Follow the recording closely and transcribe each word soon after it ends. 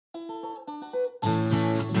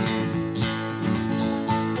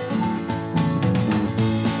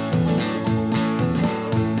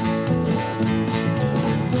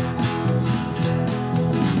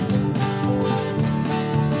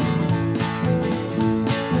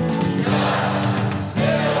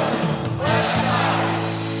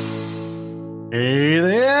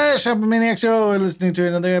Shopping Maniacs Show. We're listening to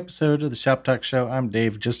another episode of the Shop Talk Show. I'm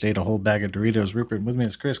Dave. Just ate a whole bag of Doritos. Rupert with me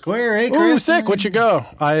is Chris Queer. Hey, Chris. Ooh, sick. What you go?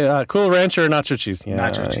 Cool Ranch or nacho cheese? Yeah,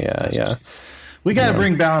 nacho cheese. We got to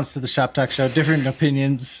bring balance to the Shop Talk Show. Different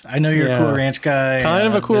opinions. I know you're a Cool Ranch guy. Kind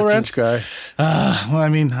of a Cool Ranch guy. Well, I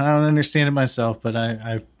mean, I don't understand it myself, but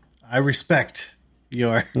I respect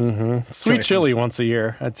your sweet choices. Chili once a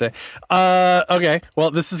year, I'd say. Okay, well,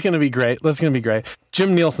 this is going to be great.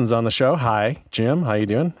 Jim Nielsen's on the show. Hi, Jim. How you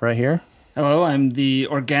doing? Right here. Hello, I'm the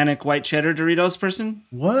organic white cheddar Doritos person.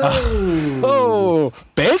 Whoa. Oh,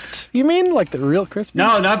 baked? You mean like the real crispy?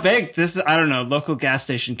 No, not baked. This is, I don't know, local gas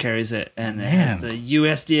station carries it, and it has the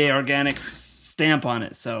USDA organic stamp on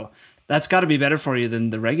it, so that's got to be better for you than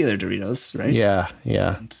the regular Doritos, right? Yeah.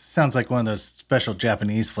 It sounds like one of those special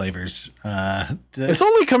Japanese flavors. It's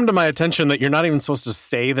only come to my attention that you're not even supposed to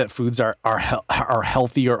say that foods are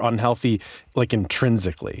healthy or unhealthy, like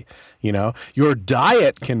intrinsically. You know, your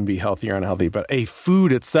diet can be healthy or unhealthy, but a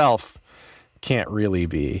food itself can't really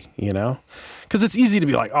be, you know? Because it's easy to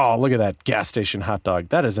be like, oh, look at that gas station hot dog.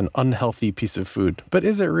 That is an unhealthy piece of food. But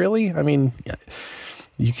is it really? I mean,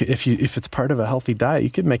 you could, if it's part of a healthy diet, you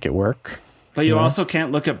could make it work. But you also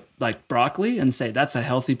can't look at like broccoli and say that's a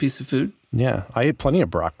healthy piece of food. Yeah, I eat plenty of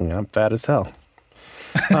broccoli. I'm fat as hell.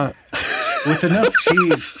 With enough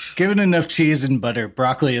cheese, given enough cheese and butter,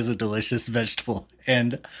 broccoli is a delicious vegetable,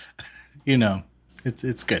 and you know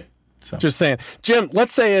it's good. So. Just saying, Jim.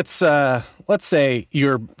 Let's say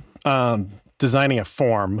you're designing a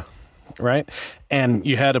form, right? And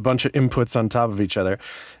you had a bunch of inputs on top of each other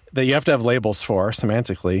that you have to have labels for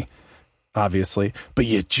semantically, obviously, but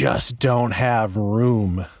you just don't have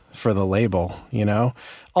room for the label, you know?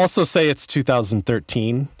 Also say it's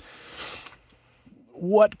 2013.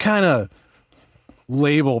 What kind of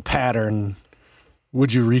label pattern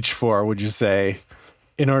would you reach for, would you say,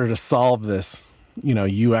 in order to solve this, you know,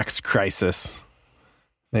 UX crisis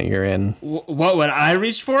that you're in? What would I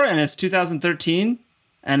reach for? And it's 2013?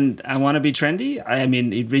 And I want to be trendy. I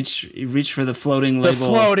mean, you reach for the floating label. The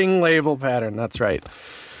floating label pattern. That's right.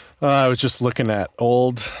 I was just looking at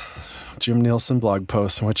old Jim Nielsen blog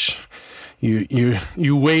posts in which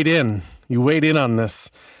you weighed in. You weighed in on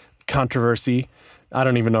this controversy. I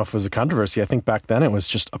don't even know if it was a controversy. I think back then it was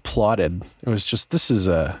just applauded. It was just this is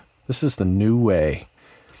the new way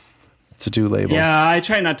to do labels. Yeah, I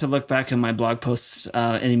try not to look back in my blog posts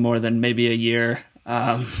any more than maybe a year.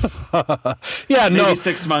 Maybe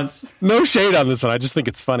 6 months. No shade on this one. I just think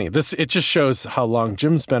it's funny. It just shows how long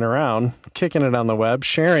Jim's been around, kicking it on the web,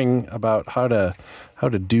 sharing about how to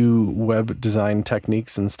do web design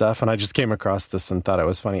techniques and stuff. And I just came across this and thought it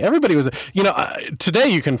was funny. Everybody was, today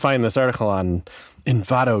you can find this article on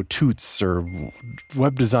Envato Toots or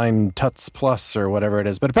Web Design Tuts Plus or whatever it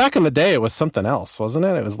is. But back in the day, it was something else, wasn't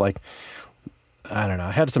it? It was like, I don't know.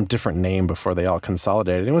 I had some different name before they all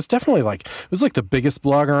consolidated. It was definitely like the biggest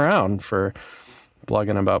blog around for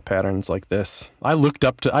blogging about patterns like this.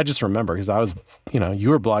 I just remember because I was, you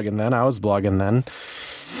were blogging then, I was blogging then.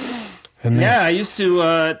 And then, I used to,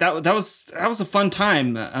 that was a fun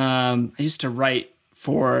time. I used to write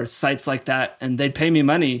for sites like that and they'd pay me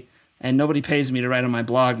money and nobody pays me to write on my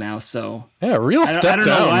blog now. So yeah, real step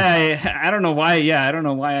down. I don't know why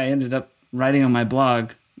I ended up writing on my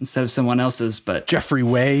blog instead of someone else's, but Jeffrey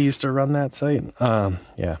Way used to run that site.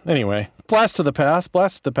 Yeah. Anyway, blast to the past.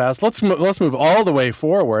 Let's move all the way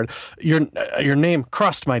forward. Your name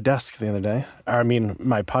crossed my desk the other day. I mean,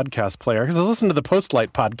 my podcast player, because I was listening to the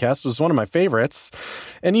Postlight podcast. It was one of my favorites,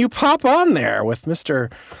 and you pop on there with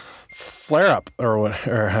Mr. Flare Up or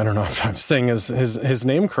I don't know if I'm saying his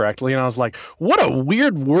name correctly. And I was like, what a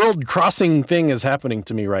weird world crossing thing is happening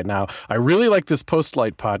to me right now. I really like this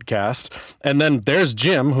Postlight podcast. And then there's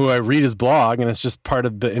Jim, who I read his blog and it's just part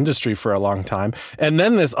of the industry for a long time. And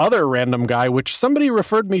then this other random guy, which somebody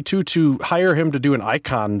referred me to hire him to do an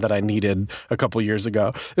icon that I needed a couple years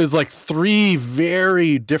ago. It was like 3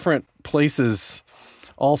 very different places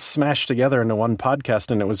all smashed together into one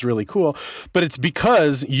podcast, and it was really cool. But it's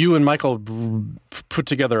because you and Michael put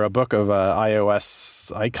together a book of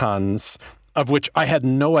iOS icons, of which I had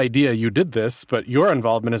no idea you did this, but your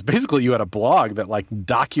involvement is basically you had a blog that like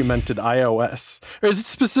documented iOS. Or is it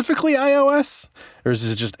specifically iOS? Or is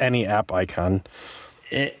it just any app icon?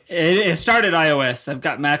 It started iOS. I've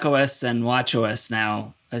got macOS and watchOS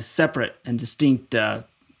now as separate and distinct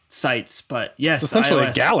sites, but yes, it's essentially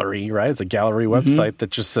iOS. A gallery, right? It's a gallery website that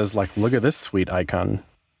just says like, look at this sweet icon.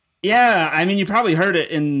 Yeah, I mean, you probably heard it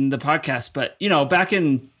in the podcast, but back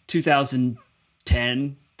in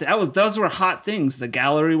 2010, those were hot things. The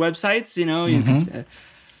gallery websites, you could,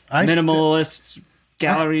 minimalist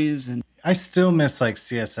galleries, and I still miss like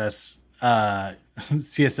CSS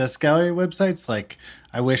CSS gallery websites. Like,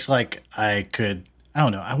 I wish like I could. I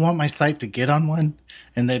don't know. I want my site to get on one,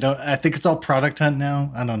 and they don't. I think it's all Product Hunt now.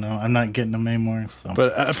 I don't know. I'm not getting them anymore. So,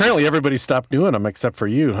 But apparently everybody stopped doing them except for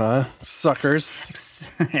you, huh? Suckers.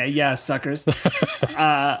 Yeah, suckers.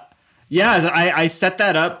 I set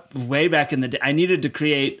that up way back in the day. I needed to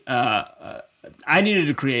create an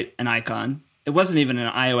icon. It wasn't even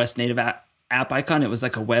an iOS native app icon. It was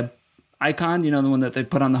like a web icon, the one that they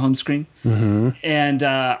put on the home screen. Mm-hmm. And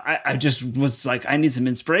I just was like, I need some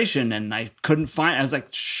inspiration, and I couldn't find. I was like,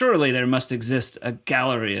 surely there must exist a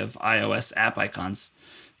gallery of iOS app icons.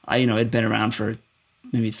 It'd been around for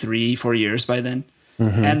maybe 3-4 years by then,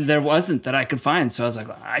 and there wasn't that I could find. So I was like,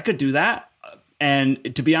 I could do that.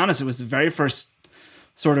 And to be honest, it was the very first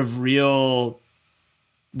sort of real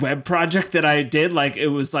web project that I did. Like, it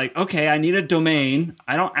was like, okay, I need a domain.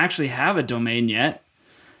 I don't actually have a domain yet.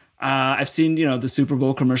 I've seen, the Super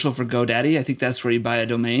Bowl commercial for GoDaddy. I think that's where you buy a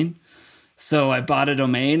domain. So I bought a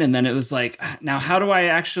domain, and then it was like, now how do I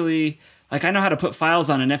actually, like, I know how to put files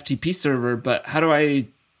on an FTP server, but how do I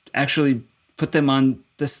actually put them on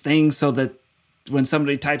this thing so that when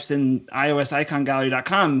somebody types in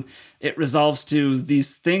iOSicongallery.com, it resolves to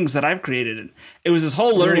these things that I've created. And it was this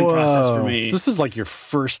whole learning process for me. This is like your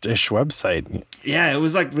first-ish website. Yeah, it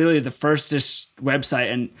was like really the first-ish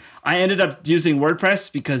website. And I ended up using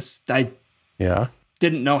WordPress because I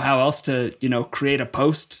didn't know how else to, create a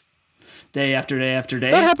post day after day after day.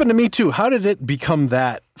 That happened to me too. How did it become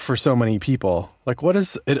that for so many people? Like, what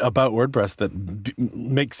is it about WordPress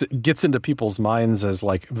that gets into people's minds as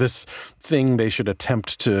like this thing they should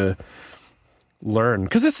attempt to learn?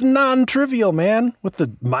 Because it's non-trivial, man, with the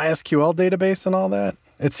MySQL database and all that.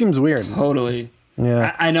 It seems weird. Totally.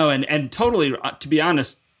 Yeah, I know, and totally. To be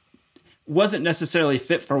honest, wasn't necessarily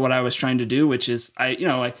fit for what I was trying to do, which is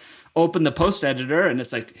I open the post editor and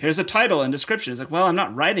it's like, here's a title and description. It's like, well, I'm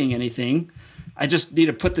not writing anything. I just need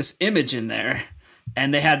to put this image in there.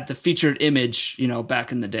 And they had the featured image,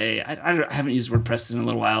 back in the day. I haven't used WordPress in a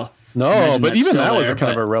little while. No, but even that was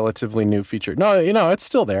kind of a relatively new feature. No, it's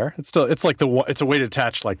still there. It's like it's a way to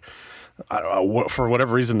attach, like, I don't know, for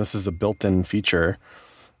whatever reason, this is a built-in feature.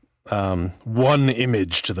 One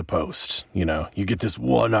image to the post, you get this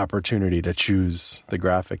one opportunity to choose the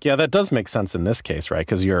graphic. Yeah, that does make sense in this case, right?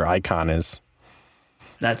 Because your icon that's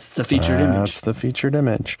the featured image. That's the featured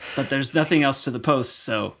image. But there's nothing else to the post.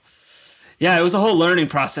 So yeah, it was a whole learning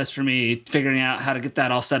process for me figuring out how to get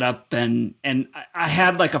that all set up. And I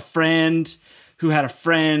had like a friend who had a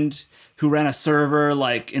friend who ran a server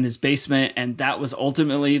like in his basement, and that was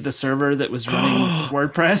ultimately the server that was running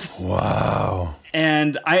WordPress. Wow.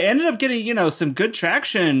 And I ended up getting, some good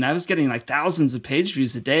traction. I was getting like thousands of page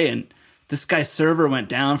views a day, and this guy's server went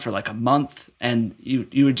down for like a month, and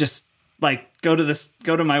you would just like go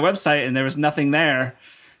to my website and there was nothing there.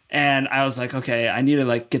 And I was like, okay, I need to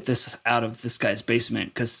like get this out of this guy's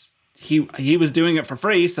basement, because he was doing it for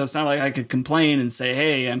free. So it's not like I could complain and say,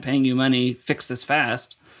 hey, I'm paying you money, fix this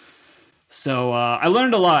fast. So I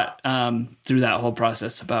learned a lot through that whole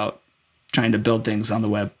process about trying to build things on the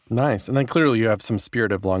web. Nice. And then clearly you have some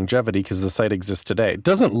spirit of longevity because the site exists today. It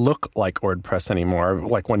doesn't look like WordPress anymore.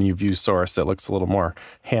 Like when you view source, it looks a little more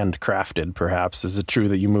handcrafted, perhaps. Is it true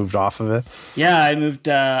that you moved off of it? Yeah, I moved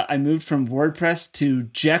from WordPress to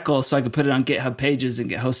Jekyll so I could put it on GitHub Pages and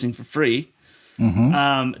get hosting for free.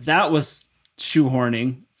 Mm-hmm. That was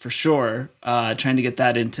shoehorning for sure, trying to get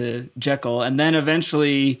that into Jekyll. And then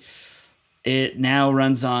eventually it now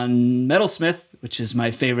runs on Metalsmith, which is my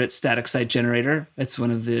favorite static site generator. It's one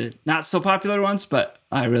of the not so popular ones, but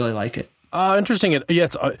I really like it. Interesting.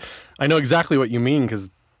 I know exactly what you mean because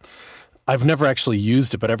I've never actually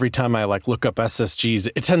used it, but every time I like look up SSGs,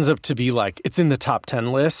 it tends up to be like it's in the top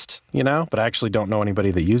 10 list, but I actually don't know anybody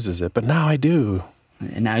that uses it. But now I do.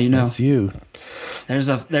 And now you know. That's you.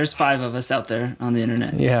 There's 5 of us out there on the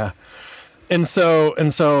internet. Yeah. And so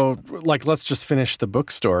like let's just finish the book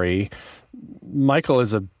story. Michael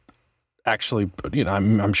is actually,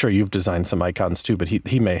 I'm sure you've designed some icons too, but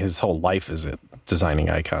he made his whole life is it designing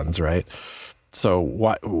icons, right?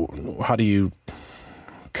 So how do you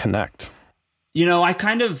connect?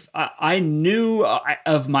 I knew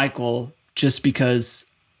of Michael just because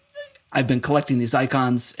I've been collecting these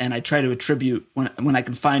icons, and I try to attribute when I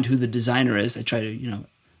can find who the designer is, I try to,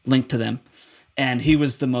 link to them. And he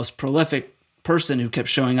was the most prolific person who kept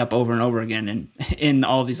showing up over and over again in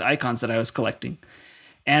all these icons that I was collecting.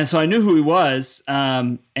 And so I knew who he was.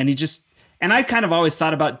 And I kind of always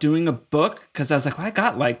thought about doing a book because I was like, well, I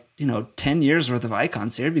got 10 years worth of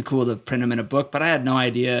icons here. It'd be cool to print them in a book, but I had no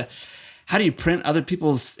idea how do you print other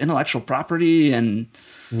people's intellectual property. And,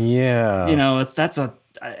 yeah, that's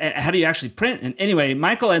how do you actually print? And anyway,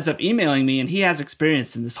 Michael ends up emailing me, and he has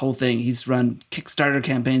experience in this whole thing. He's run Kickstarter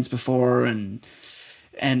campaigns before, and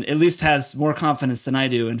at least has more confidence than I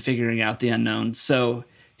do in figuring out the unknown. So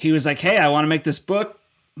he was like, "Hey, I want to make this book.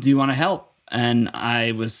 Do you want to help?" And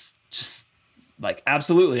I was just like,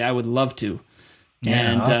 "Absolutely, I would love to."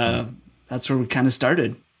 Yeah, and awesome. That's where we kind of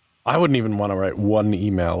started. I wouldn't even want to write one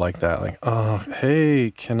email like that. Like, oh,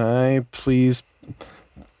 hey, can I please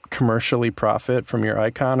commercially profit from your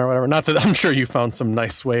icon or whatever? Not that I'm sure you found some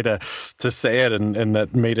nice way to say it and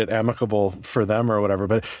that made it amicable for them or whatever,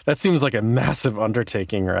 but that seems like a massive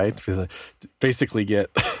undertaking, right? To basically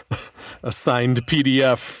get a signed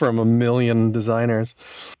PDF from a million designers.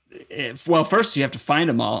 Well, first you have to find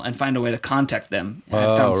them all and find a way to contact them. And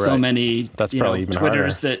I found so many That's probably even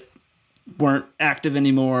Twitters harder. that weren't active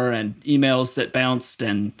anymore and emails that bounced.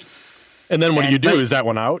 And then what do you do? Is that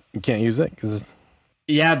one out? You can't use it?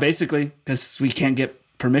 Yeah, basically, because we can't get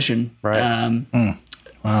permission. Right.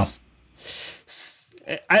 Wow.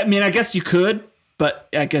 I mean, I guess you could, but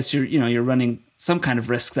I guess you're running some kind of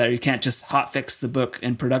risk there. You can't just hotfix the book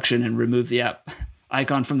in production and remove the app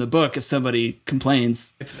icon from the book if somebody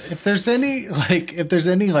complains. If there's any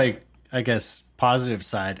I guess positive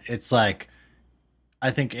side, it's like I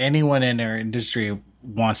think anyone in our industry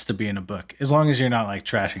wants to be in a book, as long as you're not like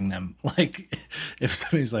trashing them. Like if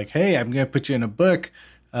somebody's like, "Hey, I'm going to put you in a book,"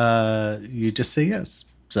 you just say yes.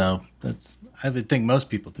 So I would think most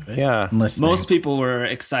people do it. Yeah. Most people were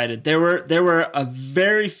excited. There were a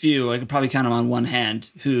very few, I could probably count them on one hand,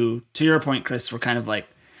 who, to your point, Chris, were kind of like,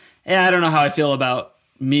 "Yeah, I don't know how I feel about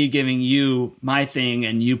me giving you my thing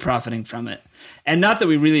and you profiting from it." And not that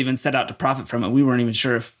we really even set out to profit from it. We weren't even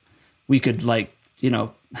sure if we could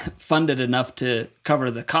fund it enough to cover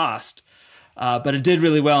the cost. But it did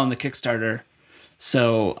really well in the Kickstarter.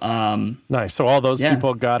 So nice. So all those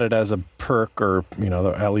people got it as a perk, or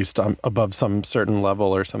at least above some certain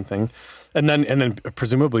level or something, and then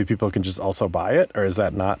presumably people can just also buy it, or is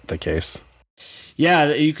that not the case?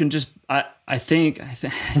 Yeah, you can just. I think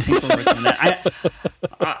we're working on that.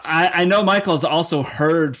 I know Michael's also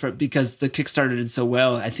heard because the Kickstarter did so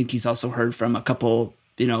well. I think he's also heard from a couple,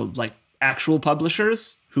 like actual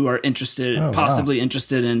publishers who are interested,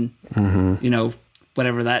 interested in,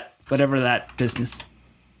 whatever that business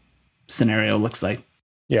scenario looks like.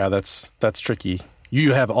 Yeah, that's tricky.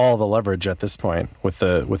 You have all the leverage at this point with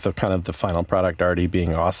the kind of the final product already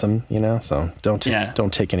being awesome, So don't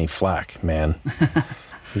take any flack, man.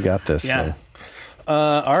 You got this thing.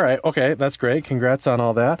 All right, okay, that's great. Congrats on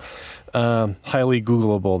all that. Highly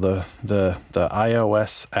Googleable, the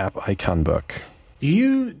iOS app icon book. Do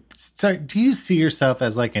you see yourself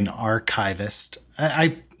as like an archivist?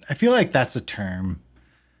 I feel like that's a term.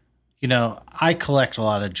 I collect a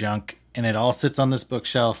lot of junk, and it all sits on this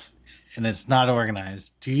bookshelf, and it's not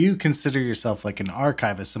organized. Do you consider yourself like an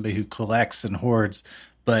archivist, somebody who collects and hoards,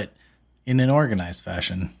 but in an organized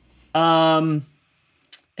fashion?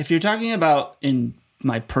 If you're talking about in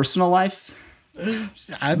my personal life, we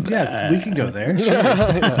can go there.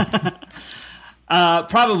 Sure.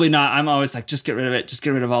 Probably not. I'm always like, just get rid of it. Just get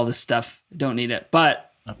rid of all this stuff. Don't need it.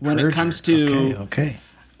 But when it comes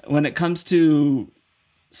to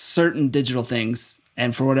certain digital things,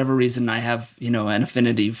 and for whatever reason, I have an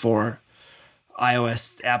affinity for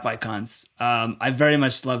iOS app icons. I very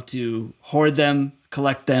much love to hoard them,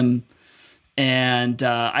 collect them, and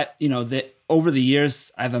over the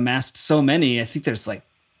years, I've amassed so many. I think there's like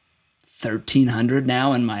 1,300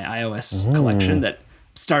 now in my iOS collection that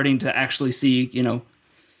I'm starting to actually see,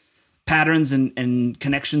 patterns and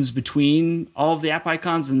connections between all of the app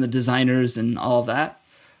icons and the designers and all of that.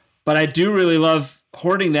 But I do really love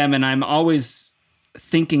hoarding them, and I'm always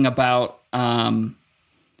thinking about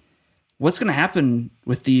what's going to happen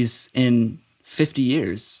with these in 50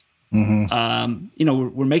 years.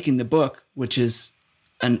 Mm-hmm. We're making the book, which is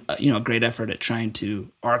a great effort at trying to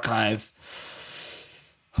archive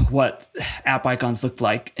what app icons looked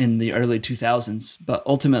like in the early 2000s. But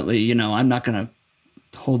ultimately, I'm not going to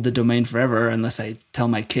hold the domain forever unless I tell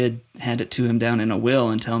my kid, hand it to him down in a will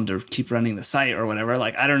and tell him to keep running the site or whatever.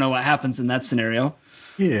 Like, I don't know what happens in that scenario.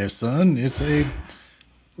 Yeah, son, it's a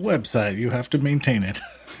website. You have to maintain it.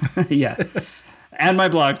 Yeah. And my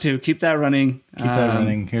blog too. Keep that running. Keep that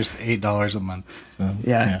running. Here's $8 a month. So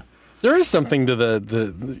yeah. There is something to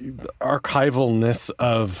the archivalness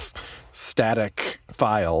of static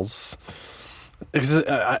files.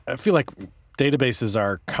 I feel like databases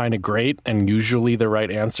are kind of great and usually the right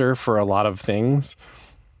answer for a lot of things,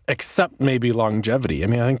 except maybe longevity. I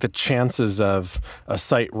mean, I think the chances of a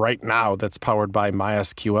site right now that's powered by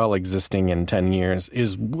MySQL existing in 10 years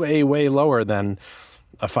is way, way lower than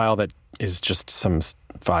a file that is just some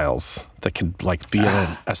files that could like be in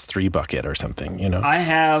an S3 bucket or something, you know? I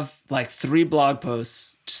have like 3 blog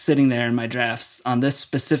posts sitting there in my drafts on this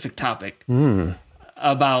specific topic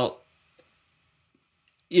about,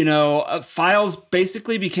 files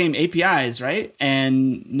basically became APIs, right?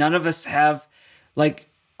 And none of us have, like,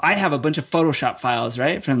 I have a bunch of Photoshop files,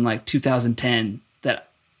 right, from like 2010 that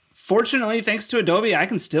fortunately, thanks to Adobe, I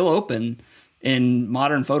can still open in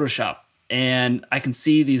modern Photoshop. And I can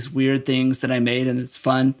see these weird things that I made, and it's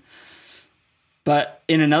fun. But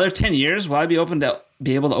in another 10 years, will I be able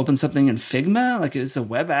to open something in Figma? Like, it's a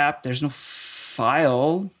web app. There's no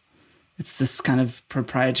file. It's this kind of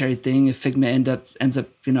proprietary thing. If Figma ends up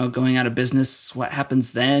going out of business, what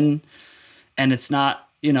happens then? And it's not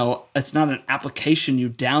an application you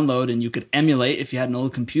download and you could emulate if you had an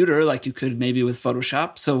old computer, like you could maybe with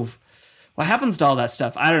Photoshop. So what happens to all that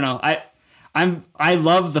stuff? I don't know. I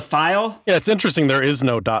love the file. Yeah, it's interesting. There is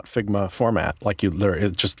no .figma format.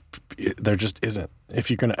 There just isn't.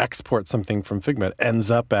 If you're going to export something from Figma, it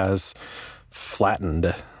ends up as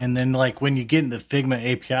flattened. And then, like, when you get into Figma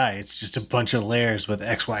API, it's just a bunch of layers with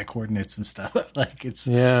XY coordinates and stuff. Like, it's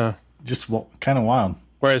just kind of wild.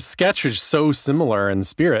 Whereas Sketch is so similar in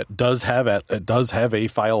spirit, does have a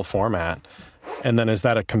file format. And then is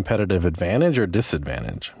that a competitive advantage or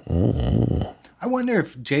disadvantage? I wonder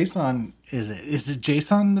if JSON is it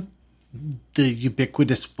JSON the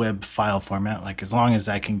ubiquitous web file format? Like, as long as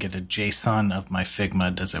I can get a JSON of my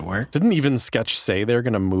Figma, does it work? Didn't even Sketch say they're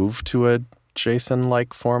going to move to a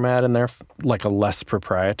JSON-like format in there, like a less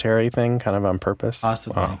proprietary thing, kind of on purpose?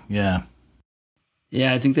 Possibly, yeah.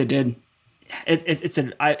 Yeah, I think they did. It's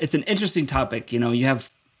an interesting topic. You have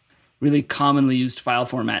really commonly used file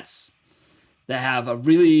formats that have a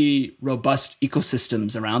really robust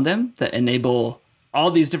ecosystems around them that enable all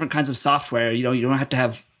these different kinds of software. You don't have to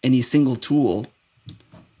have any single tool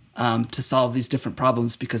to solve these different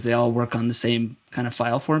problems because they all work on the same kind of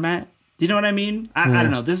file format. Do you know what I mean? I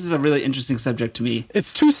don't know. This is a really interesting subject to me.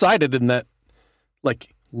 It's two-sided in that,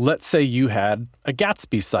 like, let's say you had a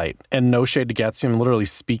Gatsby site, and no shade to Gatsby. I'm literally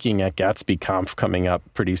speaking at Gatsby Conf coming up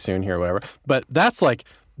pretty soon here, whatever. But that's like,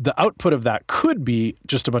 the output of that could be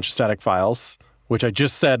just a bunch of static files, which I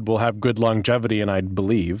just said will have good longevity, and I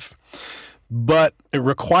believe. But it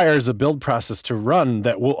requires a build process to run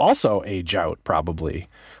that will also age out, probably.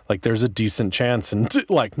 Like, there's a decent chance, and there's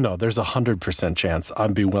 100% chance,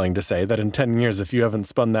 I'd be willing to say, that in 10 years, if you haven't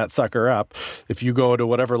spun that sucker up, if you go to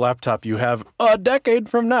whatever laptop you have a decade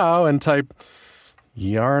from now and type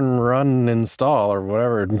yarn run install or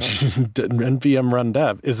whatever, npm run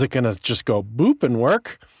dev, is it going to just go boop and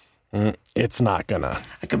work? It's not gonna.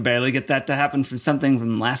 I can barely get that to happen for something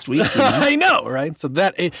from last week. I know, right? So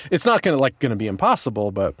that it's not gonna be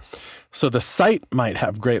impossible, but so the site might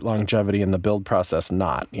have great longevity and the build process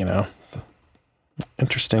not.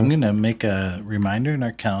 Interesting. I'm gonna make a reminder in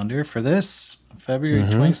our calendar for this February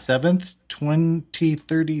 27th,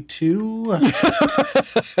 2032.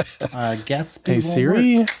 Gatsby. Hey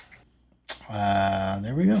Siri. Work.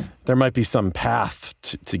 There we go. There might be some path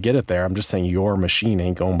to get it there. I'm just saying your machine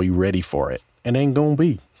ain't going to be ready for it. It ain't going to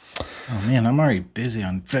be. Oh, man, I'm already busy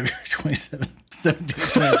on February 27th,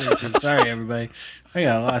 2032. Sorry, everybody. I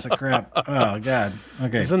got lots of crap. Oh, God.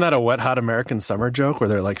 Okay. Isn't that a Wet Hot American Summer joke where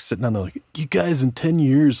they're like sitting on the, like, you guys in 10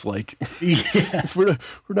 years, like, yeah. we're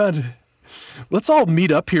not, let's all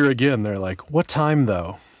meet up here again. They're like, what time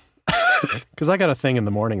though? Because I got a thing in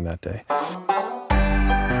the morning that day.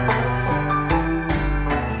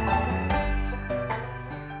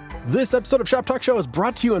 This episode of Shop Talk Show is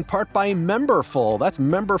brought to you in part by Memberful. That's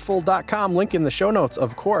memberful.com. Link in the show notes,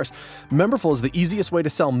 of course. Memberful is the easiest way to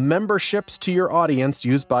sell memberships to your audience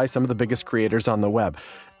used by some of the biggest creators on the web.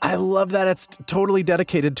 I love that it's totally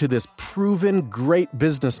dedicated to this proven great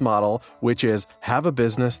business model, which is have a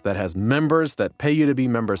business that has members that pay you to be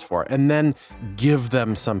members for, and then give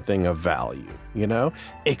them something of value.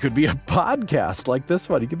 It could be a podcast like this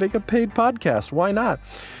one. You could make a paid podcast. Why not?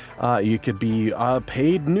 You could be a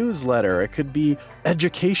paid newsletter. It could be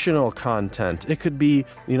educational content. It could be,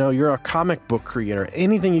 you're a comic book creator.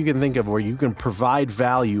 Anything you can think of where you can provide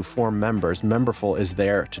value for members. Memberful is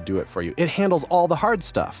there to do it for you. It handles all the hard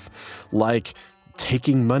stuff, like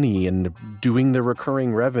taking money and doing the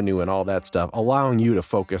recurring revenue and all that stuff, allowing you to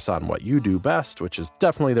focus on what you do best, which is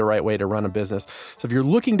definitely the right way to run a business. So if you're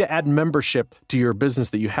looking to add membership to your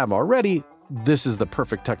business that you have already, this is the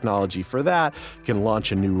perfect technology for that. You can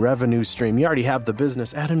launch a new revenue stream. You already have the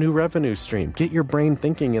business, add a new revenue stream. Get your brain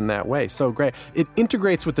thinking in that way. So great. It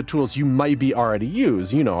integrates with the tools you might be already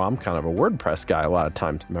use. I'm kind of a WordPress guy a lot of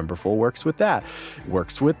times. Memberful works with that.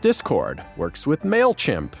 Works with Discord. Works with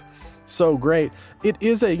MailChimp. so great. It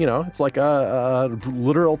is it's like a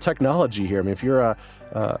literal technology here. I mean, if you're a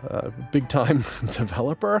big-time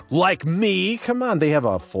developer like me, come on, they have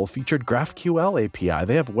a full-featured GraphQL API.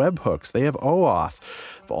 They have webhooks. They have OAuth,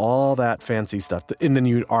 all that fancy stuff. And then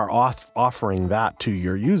you are offering that to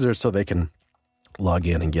your users so they can log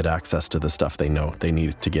in and get access to the stuff they know they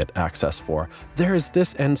need to get access for. There is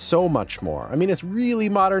this and so much more. I mean, it's really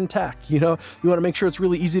modern tech. You want to make sure it's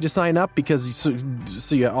really easy to sign up because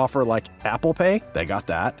so you offer like Apple Pay. They got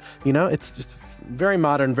that. It's just very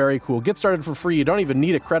modern, very cool. Get started for free. You don't even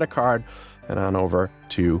need a credit card. Head on over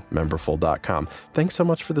to memberful.com. Thanks so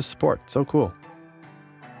much for the support. So cool.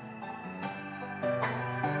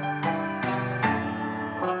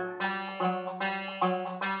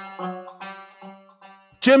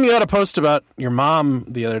 Jim, you had a post about your mom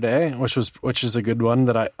the other day, which is a good one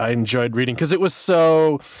that I enjoyed reading because it was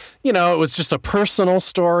so, it was just a personal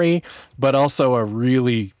story, but also a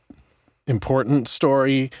really important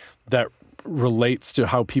story that relates to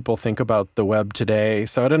how people think about the web today.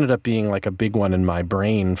 So it ended up being like a big one in my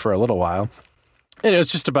brain for a little while. And it was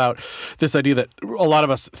just about this idea that a lot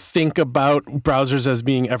of us think about browsers as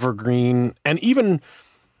being evergreen, and even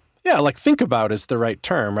like think about is the right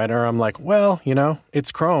term, right? Or I'm like, well,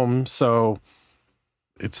 it's Chrome, so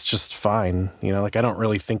it's just fine. Like I don't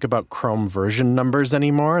really think about Chrome version numbers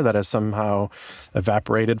anymore. That has somehow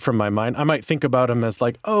evaporated from my mind. I might think about them as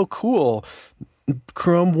like, oh, cool,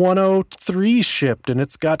 Chrome 103 shipped and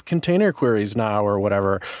it's got container queries now or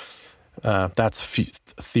whatever. That's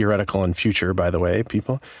theoretical and future, by the way,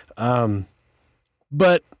 people.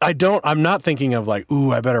 But I'm not thinking of like,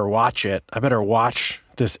 ooh, I better watch it. I better watch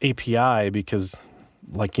this API because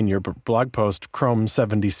like in your blog post, Chrome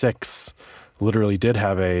 76 literally did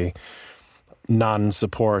have a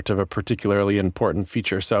non-support of a particularly important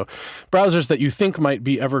feature. So browsers that you think might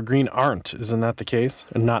be evergreen aren't. Isn't that the case?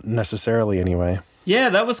 And not necessarily anyway. Yeah,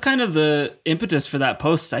 that was kind of the impetus for that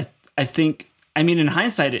post. I think, in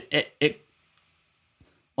hindsight, it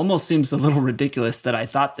almost seems a little ridiculous that I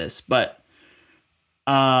thought this, but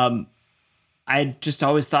I just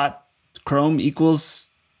always thought Chrome equals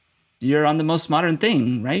you're on the most modern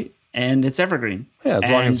thing, right? And it's evergreen. Yeah, as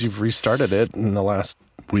long as you've restarted it in the last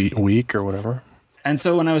week or whatever. And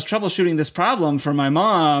so when I was troubleshooting this problem for my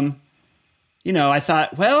mom, I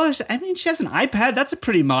thought, well, she has an iPad. That's a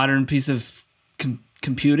pretty modern piece of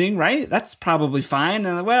computing, right? That's probably fine.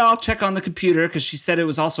 And I'll check on the computer because she said it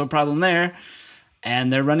was also a problem there.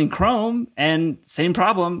 And they're running Chrome and same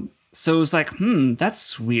problem. So it was like,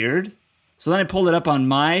 that's weird. So then I pulled it up on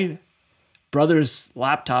my brother's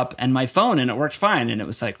laptop and my phone and it worked fine. And it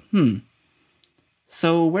was like,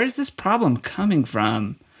 so where's this problem coming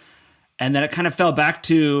from? And then it kind of fell back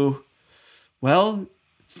to, well,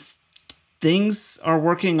 things are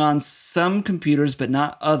working on some computers, but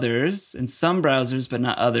not others, and some browsers, but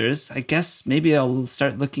not others. I guess maybe I'll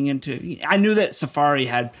start looking into, I knew that Safari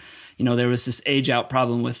had, there was this age out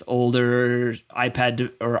problem with older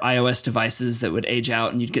iPad or iOS devices that would age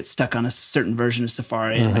out and you'd get stuck on a certain version of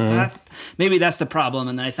Safari. Mm-hmm. And like, maybe that's the problem.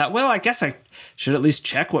 And then I thought, well, I guess I should at least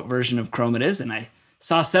check what version of Chrome it is. And I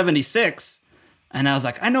saw 76 and I was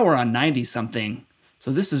like, I know we're on 90 something.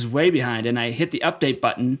 So this is way behind. And I hit the update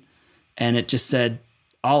button and it just said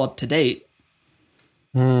all up to date.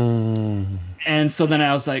 And so then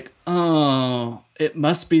I was like, oh, it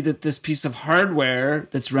must be that this piece of hardware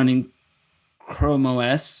that's running Chrome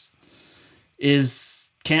OS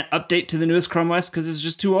can't update to the newest Chrome OS because it's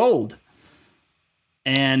just too old.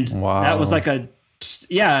 And that was like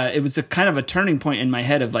it was a kind of a turning point in my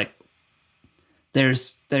head of like,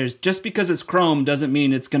 there's just because it's Chrome doesn't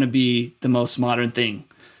mean it's going to be the most modern thing.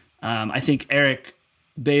 I think Eric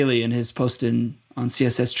Bailey in his post on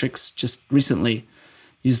CSS Tricks just recently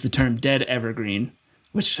used the term dead evergreen,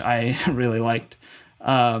 which I really liked,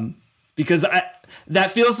 because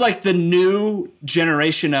that feels like the new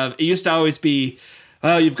generation of, it used to always be,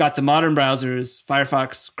 oh, you've got the modern browsers,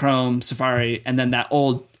 Firefox, Chrome, Safari, and then that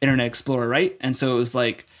old Internet Explorer, right? And so it was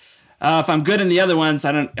like, if I'm good in the other ones,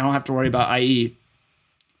 I don't have to worry about IE.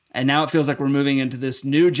 And now it feels like we're moving into this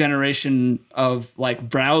new generation of like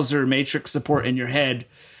browser matrix support in your head,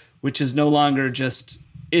 which is no longer just,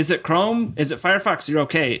 is it Chrome? Is it Firefox? You're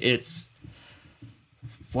okay. It's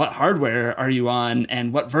what hardware are you on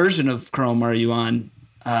and what version of Chrome are you on?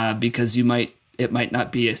 Because it might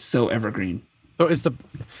not be so evergreen. So is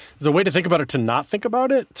the way to think about it to not think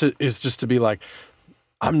about it is just to be like,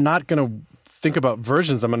 I'm not going to think about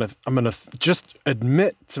versions. I'm going to just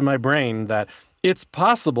admit to my brain that it's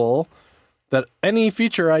possible that any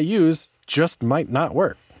feature I use just might not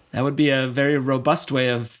work. That would be a very robust way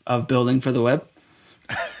of building for the web.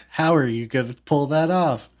 How are you going to pull that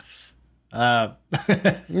off? No,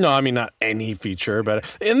 I mean, not any feature,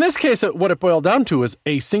 but in this case, what it boiled down to was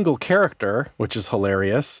a single character, which is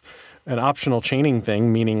hilarious. An optional chaining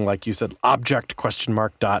thing, meaning, like you said, object question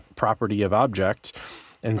mark dot property of object.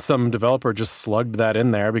 And some developer just slugged that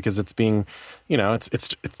in there because it's being,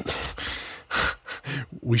 it's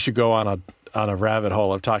we should go on a rabbit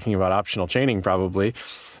hole of talking about optional chaining probably,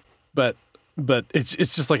 but it's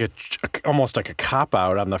just like almost like a cop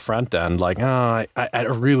out on the front end. Like, oh, I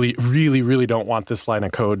really, really, really don't want this line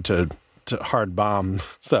of code to hard bomb,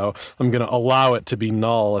 so I'm going to allow it to be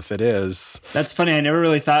null if it is. That's funny. I never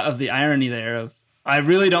really thought of the irony there of, I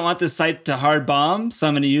really don't want this site to hard bomb, so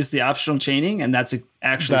I'm going to use the optional chaining, and that's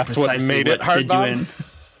precisely what made it hard bomb.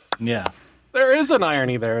 Yeah, there is an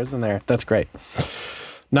irony there, isn't there? That's great.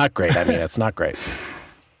 Not great. I mean, it's not great.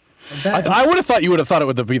 I would have thought you would have thought it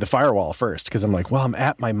would be the firewall first, because I'm like, well, I'm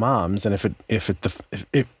at my mom's, and if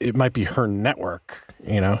it might be her network,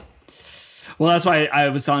 Well, that's why I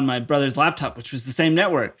was on my brother's laptop, which was the same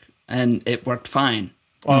network, and it worked fine.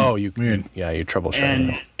 Oh, you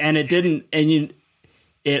troubleshooting, and it didn't, and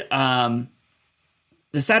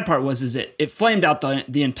the sad part was it flamed out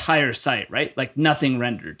the entire site, right? Like nothing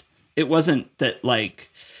rendered. It wasn't that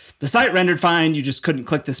like the site rendered fine, you just couldn't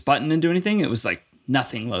click this button and do anything. It was like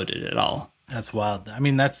nothing loaded at all. That's wild. I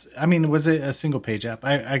mean, was it a single page app?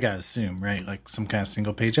 I gotta assume, right? Like some kind of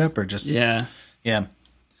single page app or just yeah.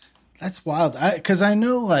 That's wild. Because I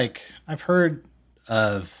know, like, I've heard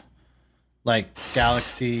of like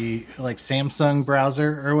Galaxy, like Samsung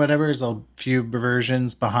browser or whatever is a few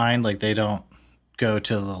versions behind. Like they don't go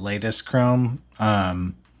to the latest Chrome,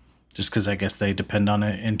 just because I guess they depend on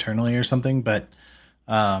it internally or something. But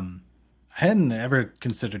I hadn't ever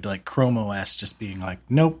considered like Chrome OS just being like,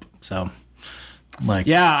 nope. So like,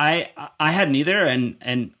 yeah, I hadn't either,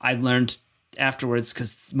 and I learned afterwards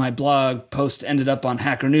because my blog post ended up on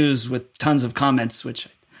Hacker News with tons of comments, which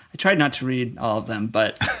I tried not to read all of them,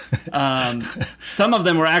 but some of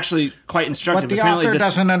them were actually quite instructive. What the author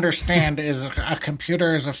doesn't understand is a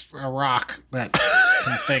computer is a rock that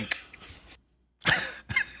can think.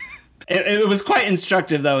 It was quite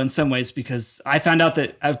instructive, though, in some ways, because I found out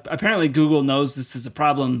that apparently Google knows this is a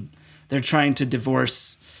problem. They're trying to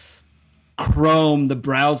divorce Chrome, the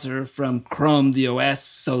browser, from Chrome, the OS,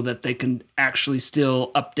 so that they can actually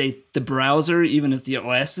still update the browser, even if the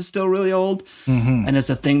OS is still really old. Mm-hmm. And it's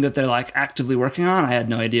a thing that they're like actively working on. I had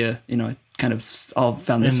no idea, I kind of all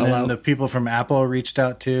found this all out. And then the people from Apple reached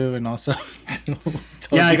out too, and also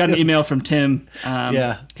yeah, I got an email from Tim.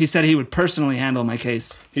 He said he would personally handle my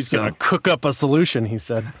case. He's going to cook up a solution, he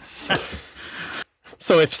said.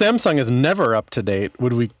 So if Samsung is never up to date,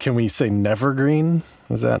 can we say never green?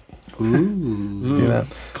 Is that? Do that?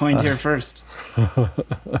 Coined here first.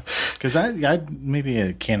 Because I maybe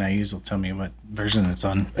a can I use will tell me what version it's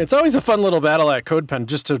on. It's always a fun little battle at CodePen,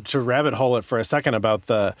 just to rabbit hole it for a second about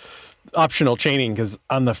the optional chaining, because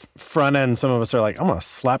on the front end, some of us are like, I'm going to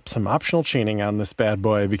slap some optional chaining on this bad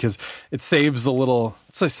boy because it saves a little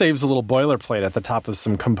boilerplate at the top of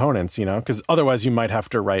some components, because otherwise you might have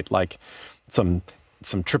to write like some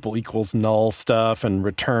triple equals null stuff and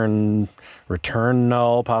return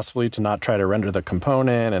null possibly to not try to render the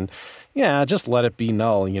component, and just let it be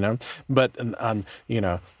null, But on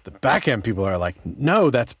the back end people are like, no,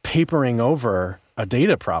 that's papering over a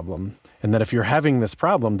data problem, and that if you're having this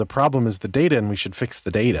problem, the problem is the data, and we should fix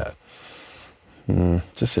the data.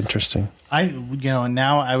 Just interesting.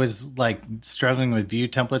 Now I was like struggling with Vue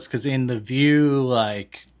templates because in the Vue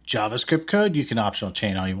like JavaScript code, you can optional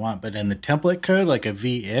chain all you want, but in the template code, like a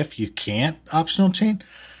VIF, you can't optional chain.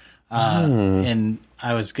 And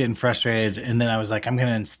I was getting frustrated, and then I was like, I'm going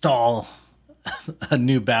to install a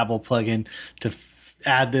new Babel plugin to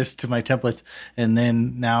add this to my templates, and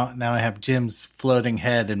then now I have Jim's floating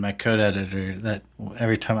head in my code editor that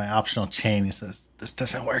every time I optional chain, he says, "This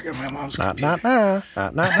doesn't work on my mom's computer."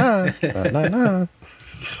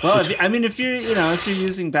 Well, if you're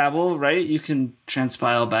using Babel, right, you can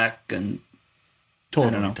transpile back and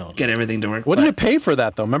totally get everything to work. Wouldn't it pay for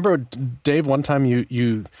that though? Remember, Dave, one time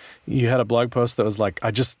you had a blog post that was like,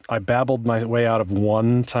 I babbled my way out of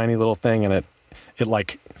one tiny little thing, and it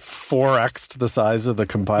like 4x'd the size of the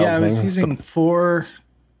compiled thing. Yeah, I was using 4.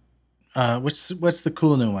 What's the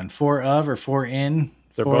cool new one? 4 of or 4 in?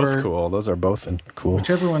 They're both cool. Those are both cool.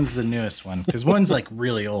 Whichever one's the newest one, because one's like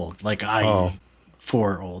really old, like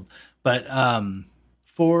 4 old, but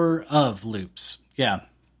 4 of loops. Yeah.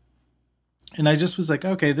 And I just was like,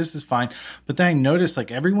 okay, this is fine. But then I noticed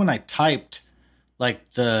like everyone I typed,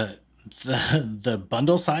 like the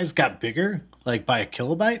bundle size got bigger, like by a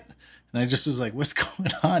kilobyte. And I just was like, what's going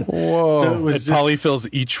on? Whoa. So it polyfills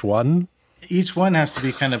each one? each one has to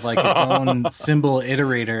be kind of like its own symbol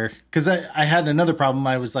iterator. Because I had another problem.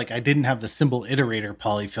 I was like, I didn't have the symbol iterator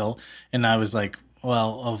polyfill. And I was like,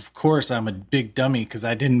 well, of course I'm a big dummy because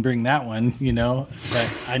I didn't bring that one, but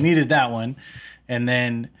I needed that one. And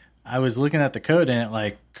then I was looking at the code and it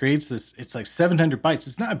like creates this, it's like 700 bytes.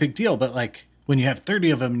 It's not a big deal, but like when you have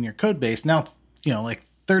 30 of them in your code base, now, like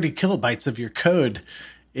 30 kilobytes of your code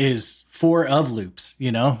is 4 of loops,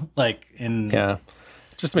 like, and yeah.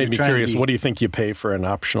 Just made me curious. What do you think you pay for an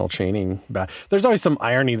optional chaining? There's always some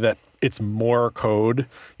irony that it's more code.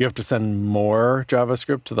 You have to send more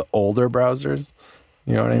JavaScript to the older browsers.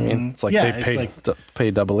 You know what I mean? It's like they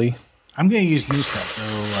pay doubly. I'm going to use Newspress,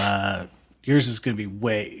 so yours is going to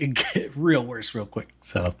be get real worse real quick.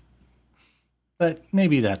 So, but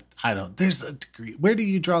maybe there's a degree. Where do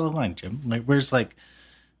you draw the line, Jim? Like, where's like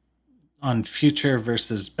on future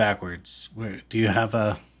versus backwards? Where do you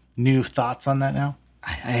have new thoughts on that now?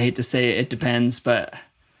 I hate to say it depends, but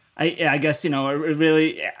I guess, it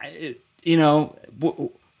really,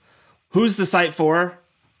 who's the site for,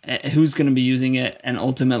 who's going to be using it, and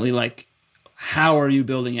ultimately, like, how are you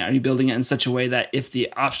building it? Are you building it in such a way that if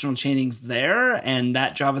the optional chaining's there and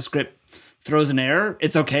that JavaScript throws an error,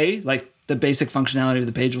 it's okay? Like, the basic functionality of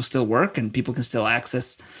the page will still work and people can still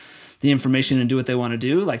access the information and do what they want to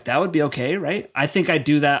do. Like, that would be okay, right? I think I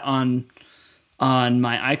do that on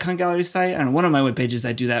my icon gallery site. On one of my web pages,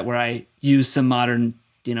 I do that where I use some modern,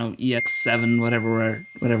 EX7,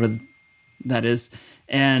 whatever that is.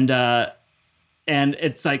 And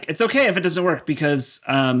it's like, it's okay if it doesn't work because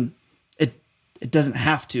it doesn't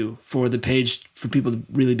have to for the page for people to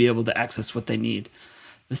really be able to access what they need.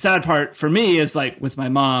 The sad part for me is like with my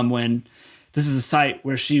mom, when this is a site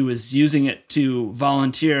where she was using it to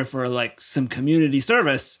volunteer for like some community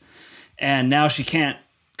service, and now she can't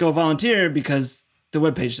go volunteer because the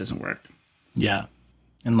webpage doesn't work. Yeah.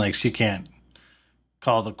 And like she can't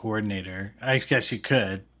call the coordinator. I guess she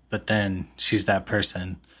could, but then she's that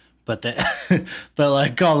person. But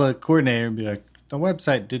like call the coordinator and be like, the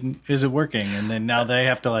website isn't working, and then now they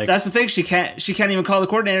have to like. That's the thing. She can't even call the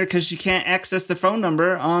coordinator because she can't access the phone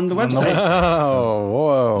number on the website. Oh,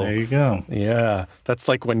 whoa! There you go. Yeah, that's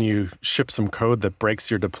like when you ship some code that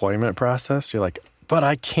breaks your deployment process. You're like, but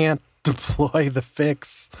I can't deploy the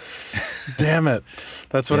fix. Damn it!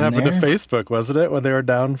 That's what happened to Facebook, wasn't it? When they were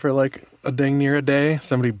down for like a dang near a day,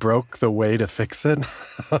 somebody broke the way to fix it.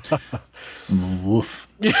 Woof.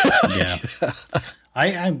 Yeah.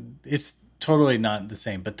 I'm. It's totally not the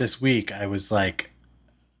same. But this week I was like,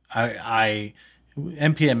 I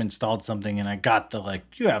NPM installed something and I got the like,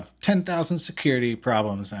 you have 10,000 security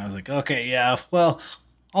problems. And I was like, okay, yeah, well,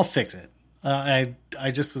 I'll fix it. I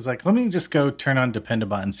just was like, let me just go turn on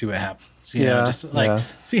Dependabot and see what happens. You know, just like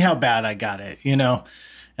see how bad I got it, And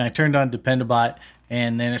I turned on Dependabot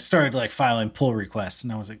and then it started like filing pull requests.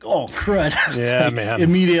 And I was like, oh, crud. Yeah, like, man.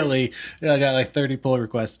 Immediately, I got like 30 pull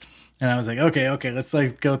requests. And I was like, okay, let's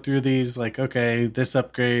like go through these. Like, okay, this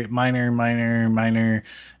upgrade, minor.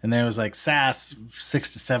 And then it was like SaaS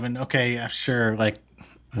 6 to 7. Okay, yeah, sure. Like,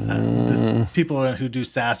 people who do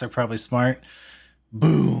SaaS are probably smart.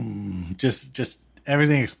 Boom. Just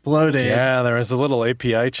everything exploded. Yeah, there was a little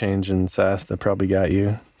API change in SaaS that probably got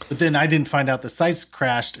you. But then I didn't find out the sites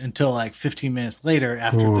crashed until like 15 minutes later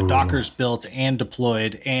after the Docker's built and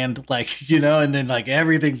deployed and like, and then like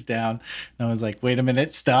everything's down. And I was like, wait a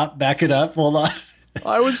minute, stop, back it up, hold on.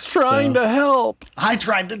 I was trying to help. I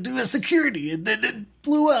tried to do a security and then it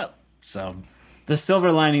blew up. So the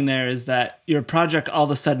silver lining there is that your project all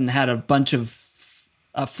of a sudden had a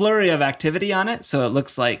flurry of activity on it, so it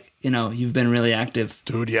looks like you've been really active.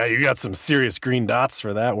 Dude, yeah, you got some serious green dots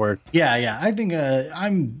for that work. Yeah. I think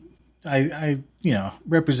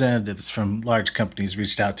representatives from large companies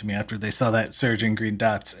reached out to me after they saw that surge in green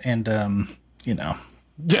dots, and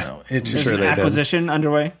so it's just an acquisition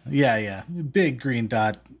underway. Yeah, big green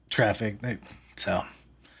dot traffic. So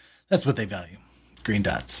that's what they value, green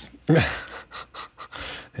dots.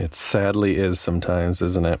 It sadly is sometimes,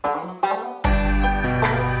 isn't it?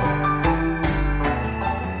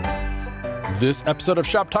 This episode of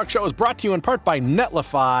Shop Talk Show is brought to you in part by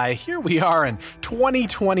Netlify. Here we are in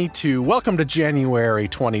 2022. Welcome to January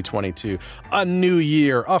 2022. A new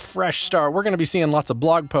year, a fresh start. We're going to be seeing lots of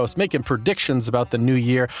blog posts making predictions about the new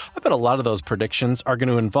year. I bet a lot of those predictions are going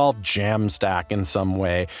to involve Jamstack in some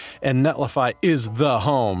way. And Netlify is the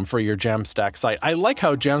home for your Jamstack site. I like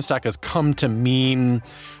how Jamstack has come to mean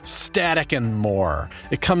static and more.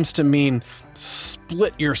 It comes to mean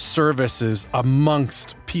split your services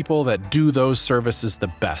amongst people that do those services the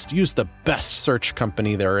best. Use the best search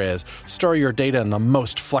company there is. Store your data in the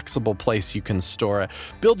most flexible place you can store it.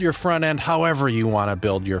 Build your front end however you want to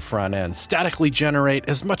build your front end. Statically generate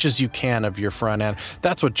as much as you can of your front end.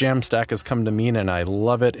 That's what Jamstack has come to mean, and I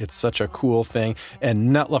love it. It's such a cool thing.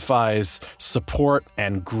 And Netlify's support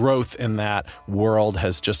and growth in that world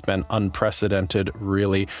has just been unprecedented,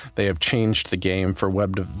 really. They have changed the game for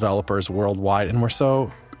web developers worldwide, and we're so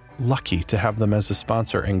lucky to have them as a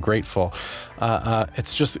sponsor and grateful.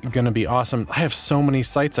 It's just going to be awesome. I have so many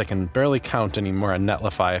sites I can barely count anymore on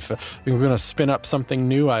Netlify. If we're going to spin up something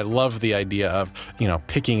new, I love the idea of,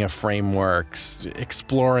 picking a framework,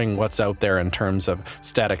 exploring what's out there in terms of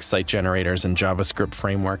static site generators and JavaScript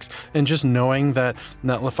frameworks, and just knowing that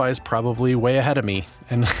Netlify is probably way ahead of me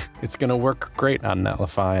and it's going to work great on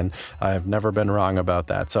Netlify, and I've never been wrong about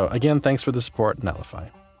that. So again, thanks for the support,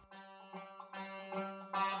 Netlify.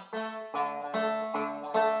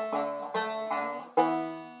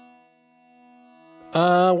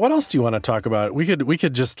 What else do you want to talk about? We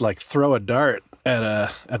could just throw a dart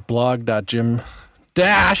at blog.jim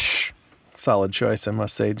dash, solid choice, I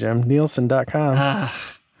must say, Jim, Nielsen.com.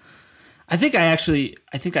 I think I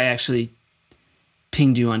actually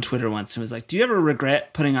pinged you on Twitter once and was like, do you ever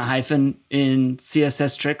regret putting a hyphen in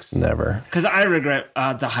CSS tricks? Never. Because I regret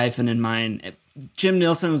the hyphen in mine. Jim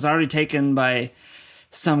Nielsen was already taken by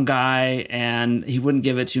some guy and he wouldn't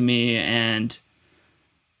give it to me, and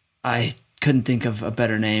I couldn't think of a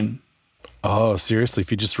better name. Oh, seriously? If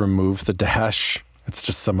you just remove the dash, it's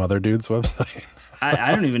just some other dude's website?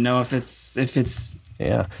 I don't even know if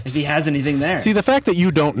yeah, if he has anything there. See, the fact that you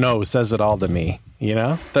don't know says it all to me,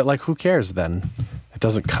 that who cares then? It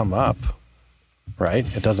doesn't come up, right?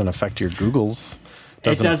 It doesn't affect your Googles.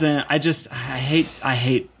 It doesn't. I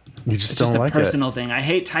hate. You just it's don't just like a personal thing. I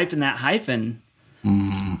hate typing that hyphen.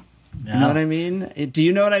 Yeah. You know what I mean? Do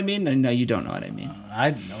you know what I mean? No, you don't know what I mean.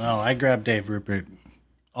 I grabbed Dave Rupert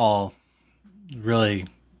all really.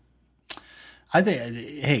 I think,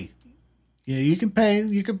 hey, you can buy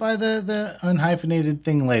the unhyphenated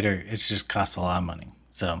thing later. It just costs a lot of money.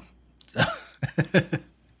 So.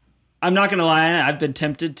 I'm not going to lie. I've been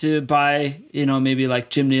tempted to buy, maybe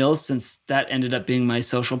Jim Niels, since that ended up being my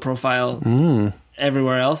social profile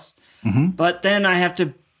everywhere else. Mm-hmm. But then I have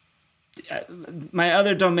to, my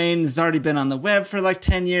other domain has already been on the web for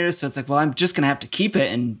 10 years. So it's I'm just going to have to keep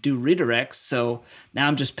it and do redirects. So now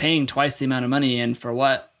I'm just paying twice the amount of money. And for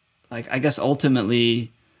what? I guess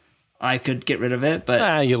ultimately I could get rid of it,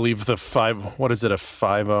 but you leave the 5. What is it? A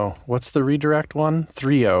 5.0? What's the redirect one?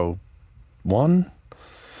 3.01?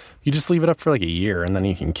 You just leave it up for a year and then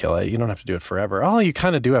you can kill it. You don't have to do it forever. Oh, you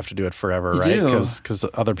kind of do have to do it forever, right? Because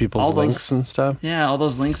other people's links and stuff. Yeah, all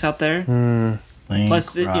those links out there.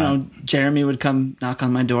 Plus, Jeremy would come knock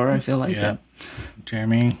on my door. I feel like it.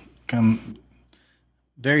 Jeremy come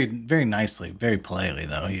very, very nicely, very politely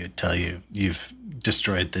though. He would tell you you've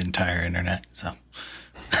destroyed the entire internet. So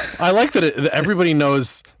I like that everybody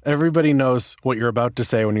knows. Everybody knows what you're about to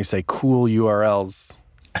say when you say cool URLs.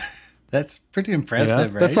 That's pretty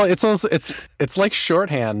impressive, right? That's it's like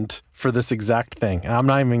shorthand for this exact thing. And I'm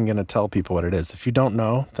not even going to tell people what it is. If you don't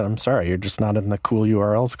know, then I'm sorry. You're just not in the cool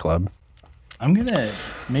URLs club.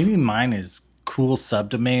 Maybe mine is cool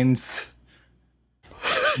subdomains.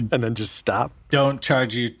 And then just stop. Don't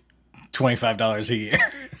charge you $25 a year.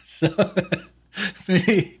 So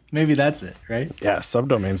maybe that's it, right? Yeah,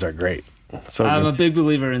 subdomains are great. So I'm a big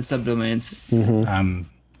believer in subdomains. Mm-hmm.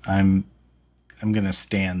 I'm going to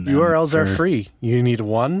stand them. URLs are free. You need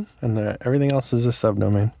one, and everything else is a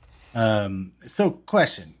subdomain. So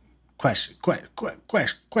question.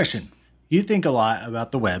 You think a lot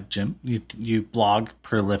about the web, Jim. You blog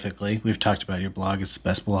prolifically. We've talked about your blog. It's the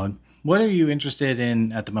best blog. What are you interested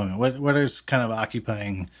in at the moment? What is kind of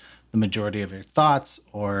occupying the majority of your thoughts?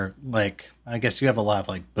 Or I guess you have a lot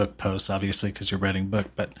of book posts, obviously, because you're writing a book.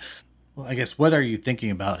 But I guess what are you thinking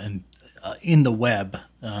about in the web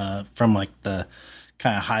from the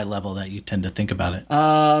kind of high level that you tend to think about it?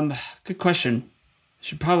 Good question. I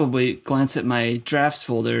should probably glance at my drafts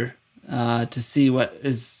folder to see what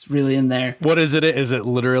is really in there. What is it? Is it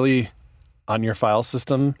literally on your file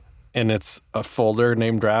system and it's a folder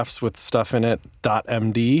named drafts with stuff in it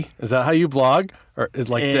 .md? Is that how you blog? Or is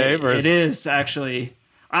Dave? Or it is actually.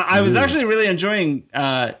 I was actually really enjoying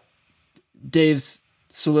Dave's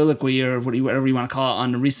soliloquy, or whatever you want to call it,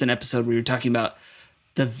 on a recent episode where you were talking about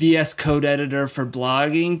the VS Code editor for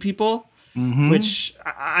blogging people, which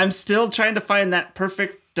I'm still trying to find that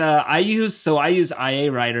perfect. I use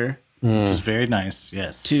IA Writer, which is very nice.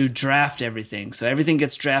 Yes, to draft everything, so everything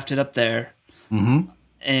gets drafted up there.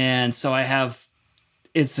 And so I have.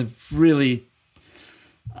 It's a really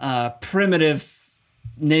primitive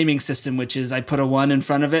naming system, which is I put a 1 in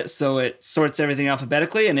front of it, so it sorts everything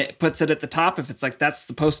alphabetically, and it puts it at the top if it's like that's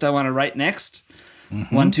the post I want to write next.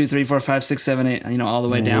 1, 2, 3, 4, 5, 6, 7, 8, all the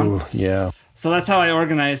way down. Ooh, yeah. So that's how I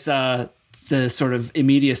organize the sort of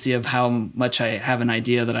immediacy of how much I have an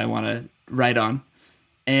idea that I want to write on.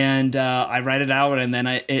 And I write it out, and then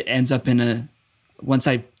it ends up once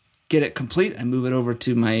I get it complete, I move it over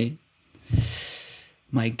to my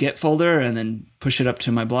Git folder and then push it up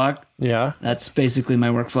to my blog. Yeah. That's basically my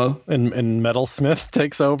workflow. And Metalsmith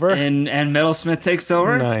takes over? And Metalsmith takes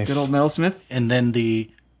over. Nice. Good old Metalsmith. And then the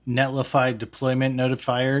Netlify deployment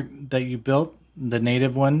notifier that you built, the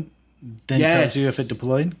native one, then tells you if it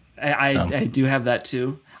deployed? I do have that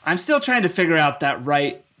too. I'm still trying to figure out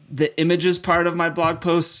the images part of my blog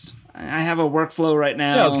posts. I have a workflow right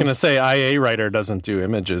now. Yeah, I was going to say IA Writer doesn't do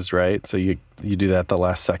images, right? So you do that the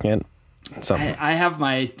last second. I have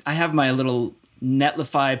my little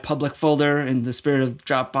Netlify public folder in the spirit of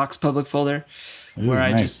Dropbox public folder, where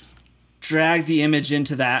I just drag the image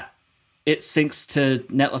into that. It syncs to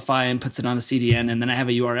Netlify and puts it on a CDN, and then I have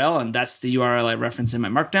a URL, and that's the URL I reference in my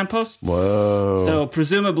Markdown post. Whoa. So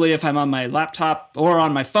presumably if I'm on my laptop or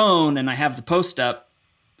on my phone and I have the post up,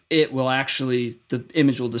 the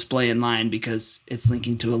image will display in line because it's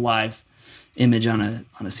linking to a live image on a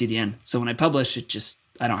CDN. So when I publish,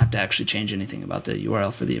 I don't have to actually change anything about the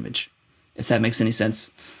URL for the image, if that makes any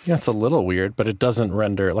sense. Yeah, it's a little weird, but it doesn't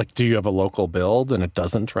render. Like, do you have a local build and it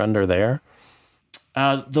doesn't render there?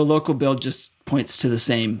 The local build just points to the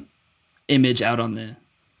same image out on the...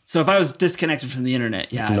 So if I was disconnected from the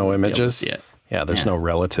internet, no images? Yeah, there's no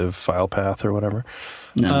relative file path or whatever.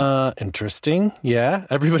 No. Interesting. Yeah,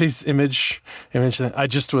 everybody's image. I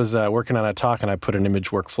just was working on a talk and I put an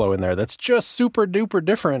image workflow in there that's just super duper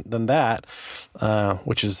different than that,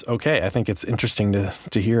 which is okay. I think it's interesting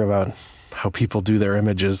to hear about how people do their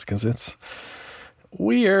images because it's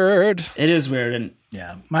weird. It is weird. And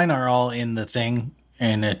yeah, mine are all in the thing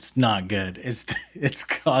and it's not good. It's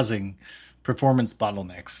causing performance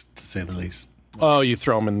bottlenecks, to say the least. Oh, you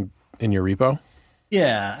throw them in your repo?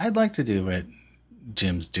 Yeah, I'd like to do what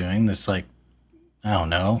Jim's doing. This, like, I don't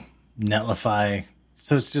know, Netlify.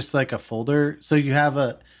 So it's just like a folder. So you have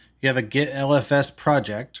a Git LFS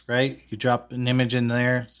project, right? You drop an image in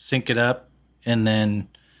there, sync it up, and then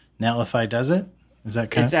Netlify does it. Is that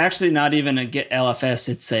kind It's actually not even a Git LFS.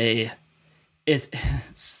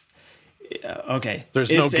 Okay.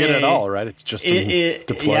 There's no Git at all, right? It's just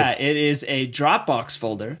deploy. Yeah, it is a Dropbox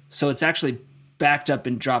folder. So it's actually backed up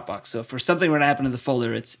in Dropbox. So for something were to happen to the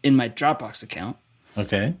folder, it's in my Dropbox account.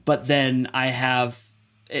 Okay. But then I have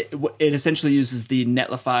it essentially uses the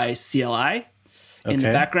Netlify CLI in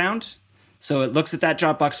the background. So it looks at that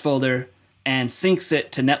Dropbox folder and syncs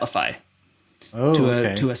it to Netlify.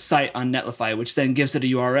 To a site on Netlify, which then gives it a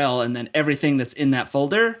URL, and then everything that's in that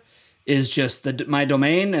folder is just my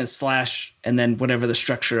domain / and then whatever the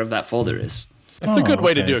structure of that folder is. It's a good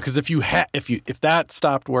way to do it because if that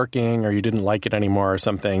stopped working or you didn't like it anymore or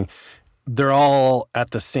something, they're all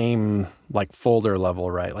at the same like folder level,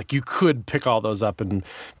 right? Like you could pick all those up and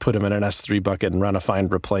put them in an S3 bucket and run a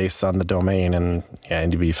find replace on the domain, and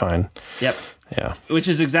you'd be fine. Yep. Yeah. Which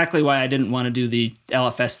is exactly why I didn't want to do the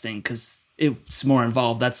LFS thing because it's more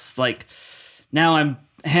involved. That's like now I'm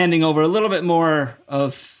handing over a little bit more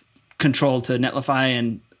of control to Netlify,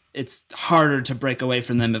 and it's harder to break away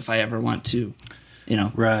from them if I ever want to,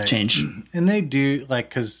 change. And they do, like,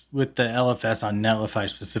 because with the LFS on Netlify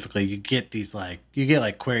specifically, you get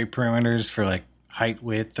query parameters for like height,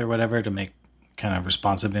 width, or whatever to make kind of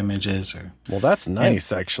responsive images. Or well, that's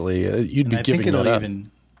nice actually. You'd be giving that up.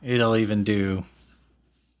 It'll even do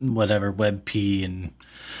whatever WebP and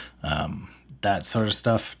that sort of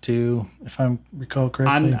stuff too, if I recall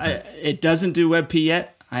correctly. It doesn't do WebP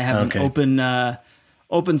yet. I have an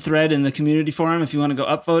open thread in the community forum if you want to go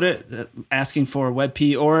upvote it, asking for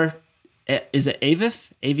WebP or is it AVIF?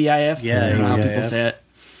 AVIF? Yeah, I don't know how people say it.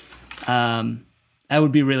 That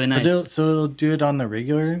would be really nice. So it'll do it on the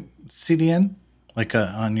regular CDN, like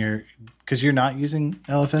on your, because you're not using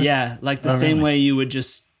LFS. Yeah, like the same way you would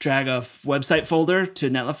just drag a website folder to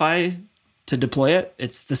Netlify to deploy it.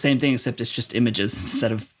 It's the same thing, except it's just images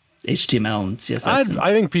instead of HTML and CSS.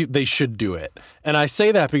 I think they should do it. And I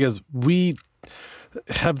say that because we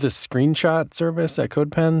have this screenshot service at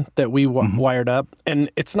CodePen that we wired up. And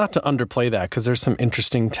it's not to underplay that because there's some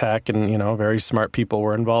interesting tech and, very smart people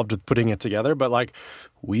were involved with putting it together. But like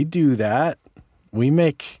we do that. We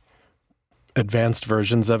make advanced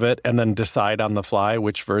versions of it and then decide on the fly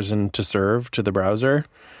which version to serve to the browser.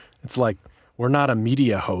 It's like we're not a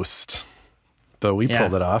media host. but we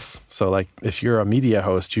pulled it off. So like if you're a media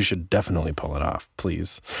host, you should definitely pull it off,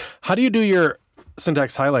 please. How do you do your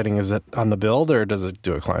syntax highlighting? Is it on the build or does it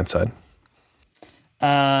do it client side?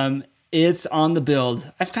 It's on the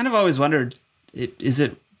build. I've kind of always wondered, is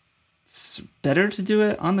it better to do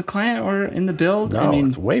it on the client or in the build? No,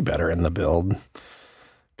 it's way better in the build.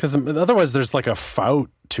 Because otherwise there's like a fout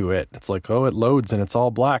to it. It's like, oh, it loads and it's all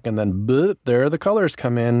black. And then there the colors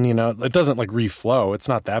come in. You know, it doesn't like reflow. It's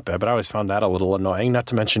not that bad. But I always found that a little annoying. Not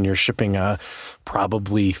to mention you're shipping a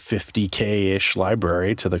probably 50K-ish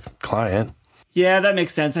library to the client. Yeah, that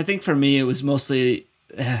makes sense. I think for me it was mostly,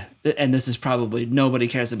 and this is probably, nobody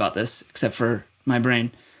cares about this except for my brain,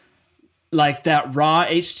 like that raw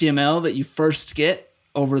HTML that you first get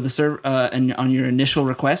over the server and on your initial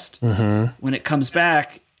request. When it comes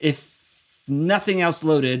back, if nothing else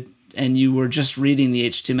loaded and you were just reading the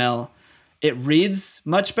HTML, it reads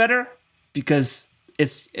much better because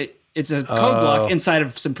it's a code block inside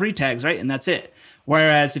of some pre-tags, right? And that's it.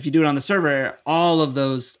 Whereas if you do it on the server, all of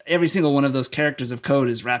those, every single one of those characters of code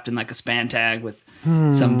is wrapped in like a span tag with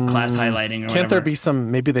some class highlighting or whatever. Can't there be some,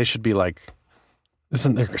 maybe they should be like,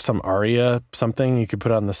 isn't there some ARIA something you could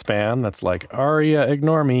put on the span that's like, ARIA,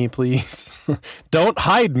 ignore me, please. Don't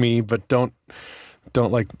hide me, but don't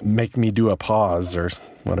like make me do a pause or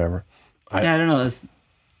whatever. I don't know. It's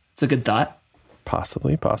a good thought.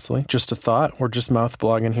 Possibly. Just a thought. We're just mouth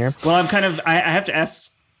blogging here. Well, I have to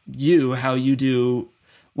ask you how you do.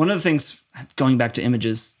 One of the things, going back to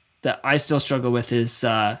images, that I still struggle with is,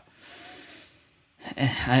 and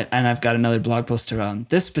I've got another blog post around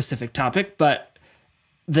this specific topic, but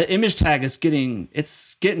the image tag is getting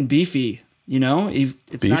beefy, you know? It's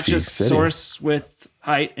beefy, not just city. Source with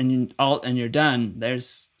height and alt and you're done.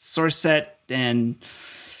 There's source set and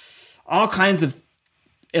all kinds of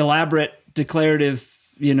elaborate declarative,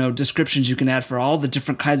 descriptions you can add for all the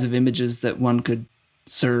different kinds of images that one could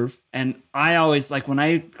serve. And I always, like, when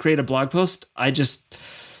I create a blog post, I just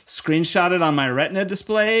screenshot it on my Retina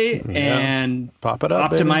display and pop it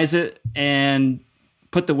up, optimize it and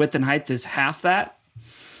put the width and height as half that.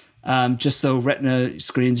 Just so Retina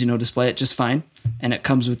screens, display it just fine. And it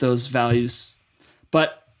comes with those values.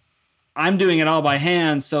 But I'm doing it all by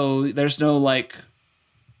hand, so there's no, like,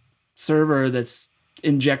 server that's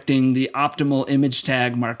injecting the optimal image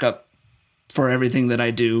tag markup for everything that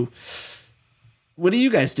I do. What do you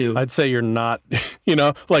guys do? I'd say you're not,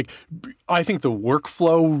 I think the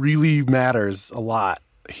workflow really matters a lot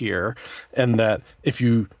here. And that if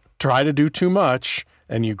you try to do too much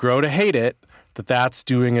and you grow to hate it, that's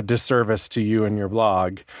doing a disservice to you and your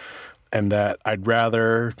blog, and that I'd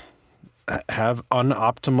rather have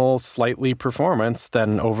unoptimal slightly performance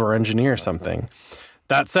than over-engineer something.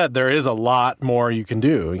 That said, there is a lot more you can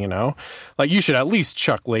do, Like, you should at least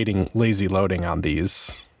chuck lazy loading on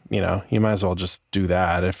these. You might as well just do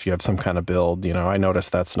that if you have some kind of build. I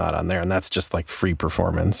noticed that's not on there, and that's just like free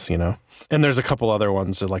performance, And there's a couple other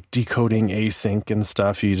ones that like decoding async and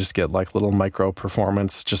stuff. You just get like little micro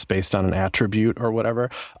performance just based on an attribute or whatever.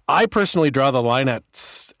 I personally draw the line at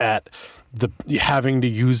the having to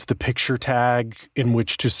use the picture tag in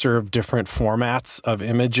which to serve different formats of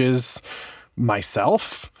images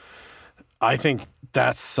myself. I think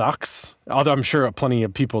that sucks. Although I'm sure plenty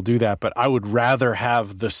of people do that, but I would rather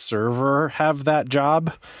have the server have that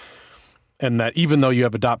job. And that even though you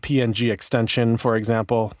have a .png extension, for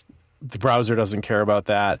example, the browser doesn't care about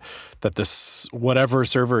that this whatever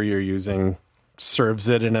server you're using serves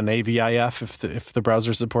it in an AVIF if the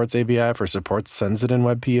browser supports AVIF or sends it in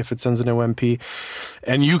WebP if it sends it in WebP.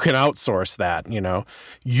 And you can outsource that,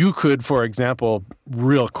 You could, for example,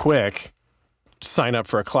 real quick, sign up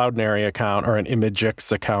for a Cloudinary account or an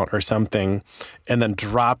Imagix account or something, and then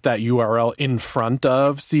drop that URL in front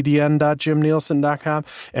of cdn.jimnielsen.com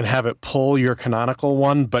and have it pull your canonical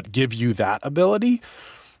one, but give you that ability,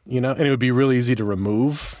 and it would be really easy to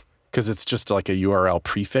remove because it's just like a URL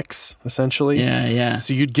prefix, essentially. Yeah.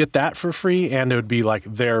 So you'd get that for free, and it would be like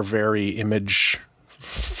their very image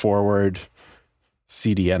forward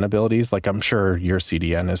CDN abilities. Like, I'm sure your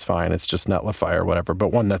CDN is fine. It's just Netlify or whatever.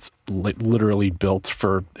 But one that's literally built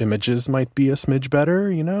for images might be a smidge better,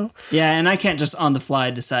 Yeah, and I can't just on the fly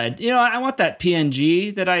decide, I want that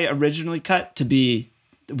PNG that I originally cut to be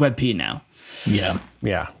WebP now.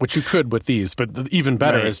 Yeah, which you could with these. But even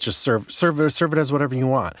better is just serve it as whatever you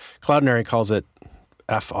want. Cloudinary calls it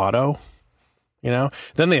F-Auto.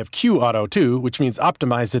 Then they have Q Auto too, which means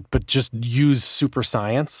optimize it, but just use super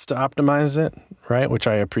science to optimize it, right? Which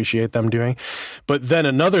I appreciate them doing. But then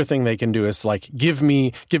another thing they can do is like, give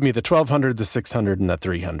me the 1200, the 600, and the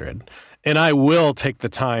 300. And I will take the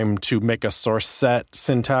time to make a source set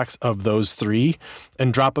syntax of those three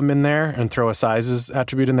and drop them in there and throw a sizes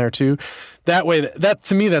attribute in there too. That way, that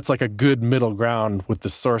to me, that's like a good middle ground with the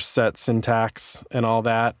source set syntax and all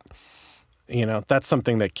that. You know, that's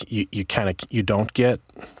something that you don't get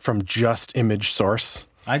from just image source.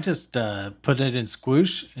 I just put it in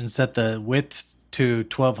Squoosh and set the width to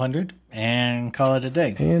 1200 and call it a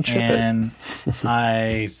day. And ship and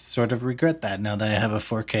I sort of regret that now that I have a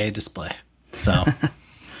 4K display. So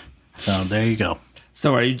there you go.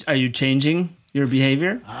 So are you changing your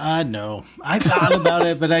behavior? No. I thought about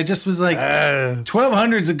it, but I just was like,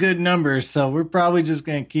 1200 is a good number, so we're probably just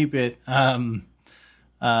going to keep it. I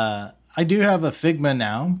do have a Figma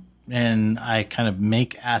now, and I kind of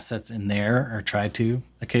make assets in there, or try to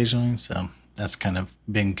occasionally, so that's kind of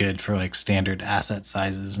been good for like standard asset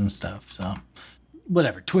sizes and stuff. So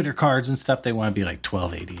whatever, Twitter cards and stuff, they want to be like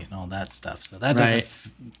 1280 and all that stuff. So that doesn't.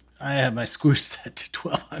 I have my Squoosh set to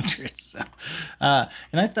 1200. So,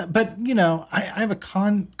 and I thought, but you know, I have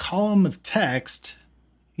a column of text.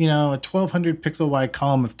 You know, a 1200 pixel wide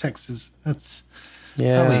column of text that's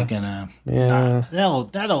probably gonna. Yeah.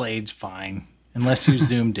 That'll age fine unless you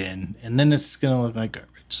zoomed in, and then it's gonna look like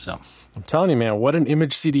garbage. So. I'm telling you, man, what an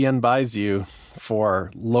image CDN buys you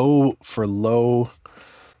for low,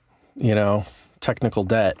 you know, technical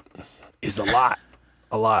debt is a lot.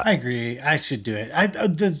 I agree. I should do it.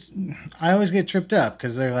 I always get tripped up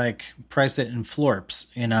because they're like price it in florps,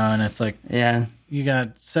 you know, and it's like, yeah, you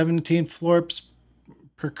got 17 florps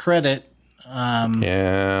per credit.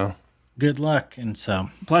 Yeah. Good luck. And so,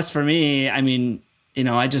 plus for me, I mean, you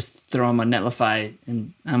know, I just throw them on Netlify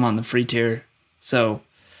and I'm on the free tier, so.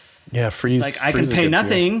 Yeah, freeze. Like I can pay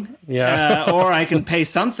nothing, or I can pay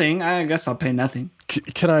something. I guess I'll pay nothing.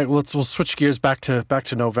 We'll switch gears back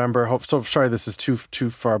to November. Sorry, this is too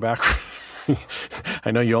far back.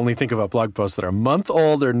 I know you only think about blog posts that are a month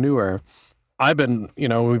old or newer.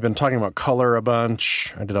 we've been talking about color a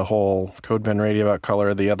bunch. I did a whole CodePen radio about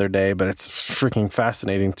color the other day, but it's freaking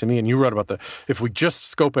fascinating to me. And you wrote about if we just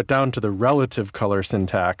scope it down to the relative color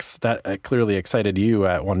syntax, that clearly excited you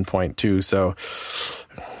at one point too. So,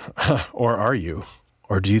 or are you?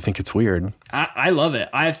 Or do you think it's weird? I love it.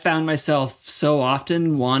 I've found myself so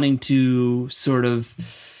often wanting to sort of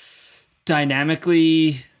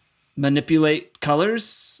dynamically manipulate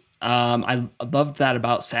colors. I love that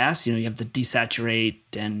about Sass. You have the desaturate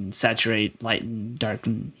and saturate, lighten,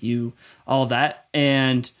 darken, hue, all that.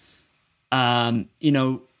 And,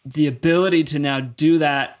 the ability to now do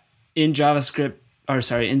that in JavaScript, in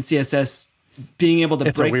CSS, being able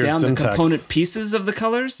to break down syntax. The component pieces of the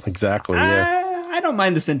colors. Exactly, yeah. I don't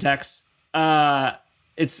mind the syntax.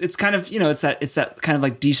 It's kind of, it's that kind of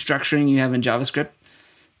like destructuring you have in JavaScript.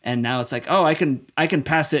 And now it's like, I can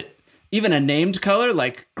pass it even a named color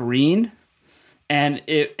like green and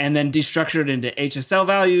then destructure it into HSL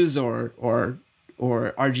values or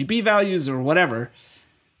RGB values or whatever.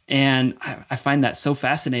 And I find that so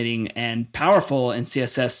fascinating and powerful in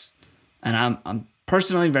CSS. And I'm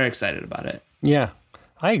personally very excited about it. Yeah,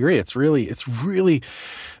 I agree. It's really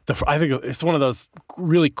I think it's one of those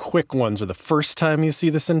really quick ones where the first time you see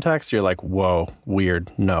the syntax, you're like, whoa,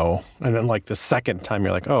 weird, no. And then like the second time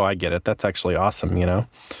you're like, oh, I get it. That's actually awesome,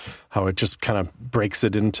 how it just kind of breaks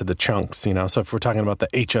it into the chunks, So if we're talking about the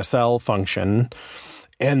HSL function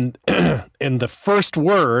and in the first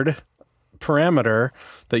word parameter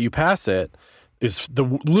that you pass it is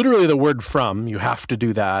literally the word from, you have to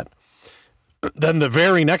do that. Then the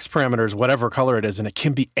very next parameter is whatever color it is, and it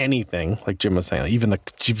can be anything, like Jim was saying. Even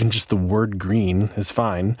just the word green is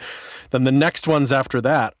fine. Then the next ones after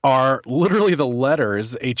that are literally the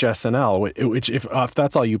letters HS and L, which if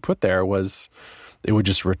that's all you put there it would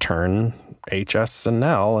just return HS and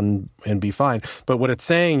L and be fine. But what it's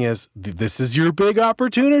saying is this is your big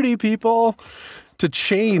opportunity, people, to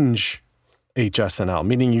change HS and L,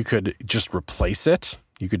 meaning you could just replace it.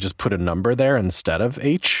 You could just put a number there instead of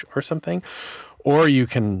H or something, or you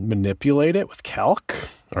can manipulate it with calc,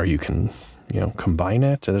 or you can, combine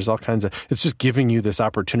it. There's all kinds of, it's just giving you this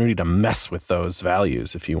opportunity to mess with those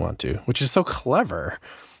values if you want to, which is so clever.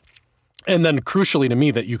 And then crucially to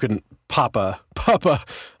me that you can pop a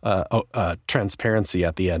transparency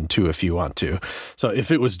at the end too, if you want to. So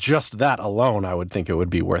if it was just that alone, I would think it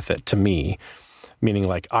would be worth it to me. Meaning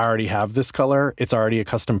like I already have this color. It's already a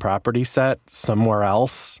custom property set somewhere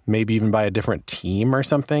else, maybe even by a different team or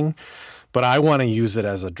something. But I want to use it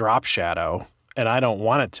as a drop shadow, and I don't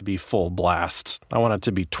want it to be full blast. I want it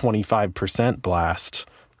to be 25% blast.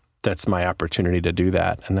 That's my opportunity to do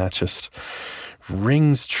that. And that just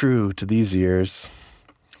rings true to these years.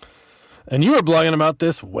 And you were blogging about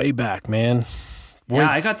this way back, man. Yeah,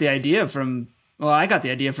 I got the idea from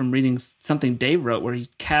reading something Dave wrote where he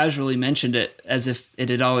casually mentioned it as if it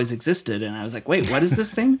had always existed, and I was like, "Wait, what is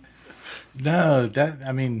this thing?" No,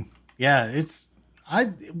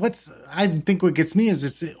 I think what gets me is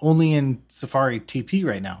it's only in Safari TP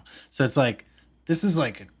right now. So it's like this is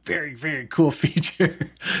like a very, very cool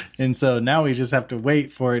feature. And so now we just have to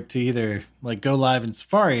wait for it to either like go live in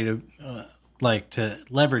Safari to to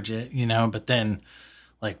leverage it, but then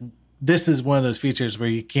like this is one of those features where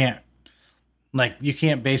you can't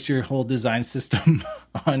base your whole design system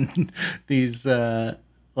on these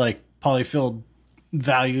polyfill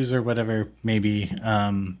values or whatever, maybe,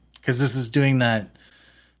 because this is doing that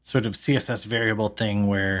sort of CSS variable thing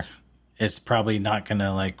where it's probably not going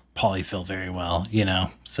to like polyfill very well,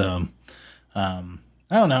 So I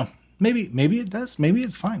don't know. Maybe it does. Maybe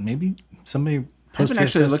it's fine. Maybe somebody post CSS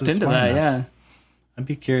actually looked into that. Enough. Yeah, I'd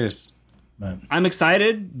be curious. But I'm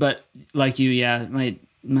excited, but like you, yeah,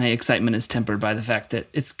 my excitement is tempered by the fact that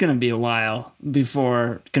it's going to be a while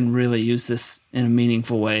before I can really use this in a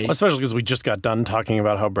meaningful way. Especially because we just got done talking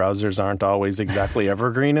about how browsers aren't always exactly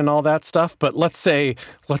evergreen and all that stuff. But let's say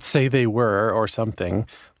they were or something.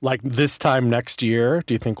 Like this time next year,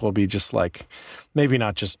 do you think we'll be just like, maybe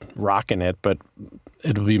not just rocking it, but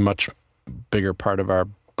it'll be much bigger part of our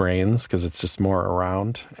brains because it's just more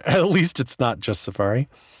around? At least it's not just Safari.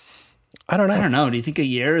 I don't know. Do you think a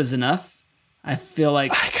year is enough? I feel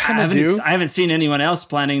like I kind of do. I haven't seen anyone else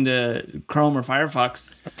planning to Chrome or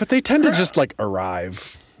Firefox. But they tend to just like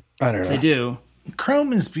arrive. I don't know. They do.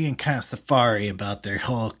 Chrome is being kind of Safari about their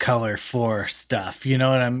whole color 4 stuff. You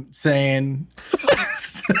know what I'm saying?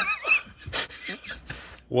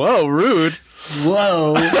 Whoa, rude.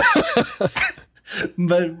 Whoa.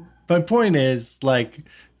 But my point is like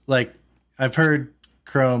I've heard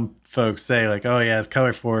Chrome folks say like, oh yeah,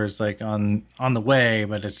 color 4 is like on the way,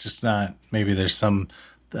 but it's just not. Maybe there's some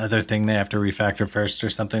other thing they have to refactor first or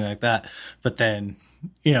something like that. But then,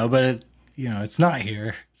 it's not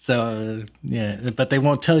here. So yeah, but they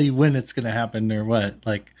won't tell you when it's going to happen or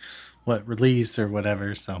what release or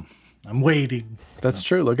whatever. So I'm waiting. That's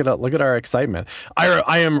true. Look at our excitement.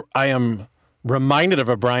 I am reminded of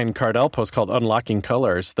a Brian Cardell post called Unlocking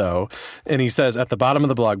Colors, though. And he says at the bottom of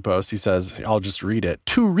the blog post, he says, I'll just read it.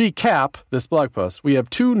 To recap this blog post, we have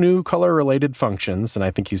 2 new color-related functions, and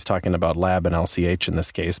I think he's talking about lab and LCH in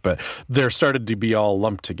this case, but they're started to be all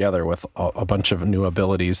lumped together with a bunch of new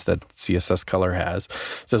abilities that CSS Color has.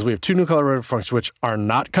 It says we have 2 new color-related functions which are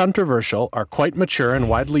not controversial, are quite mature and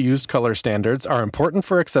widely used color standards, are important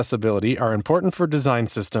for accessibility, are important for design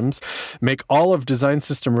systems, make all of design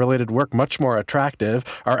system-related work much more attractive,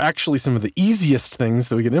 are actually some of the easiest things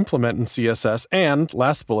that we can implement in CSS, and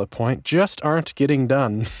last bullet point, just aren't getting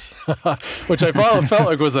done. Which I felt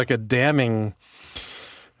like was like a damning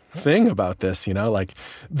thing about this, like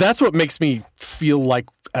that's what makes me feel like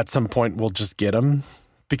at some point we'll just get them,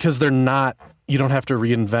 because they're not, you don't have to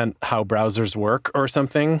reinvent how browsers work or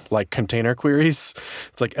something like container queries.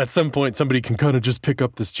 It's like at some point somebody can kind of just pick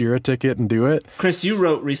up this Jira ticket and do it. Chris, you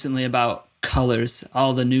wrote recently about colors,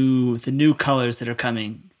 all the new colors that are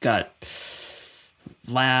coming. Got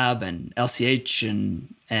lab and LCH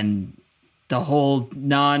and the whole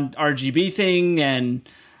non-RGB thing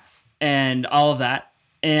and all of that.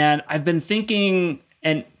 And I've been thinking,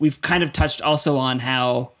 and we've kind of touched also on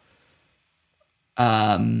how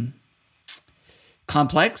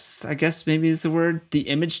complex, I guess maybe is the word, the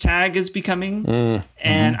image tag is becoming.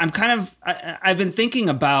 And I've been thinking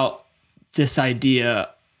about this idea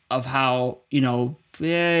of how,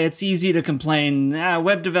 it's easy to complain,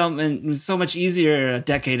 web development was so much easier a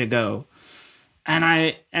decade ago. And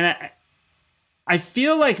I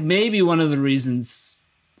feel like maybe one of the reasons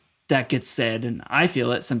that gets said, and I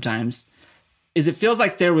feel it sometimes, is it feels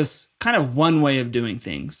like there was kind of one way of doing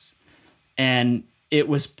things, and it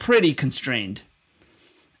was pretty constrained.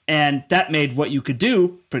 And that made what you could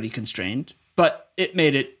do pretty constrained, but it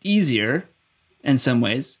made it easier in some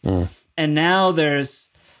ways. And now there's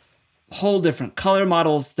whole different color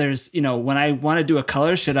models. There's, when I want to do a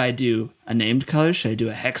color, should I do a named color? Should I do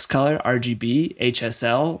a hex color, RGB,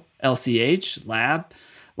 HSL, LCH, lab?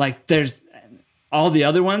 Like there's all the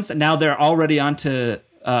other ones. And now they're already onto,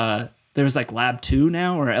 there's like lab 2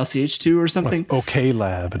 now or LCH 2 or something. What's OK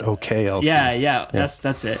lab and OK LC. Yeah.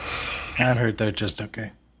 That's it. I've heard they're just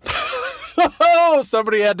okay. Oh,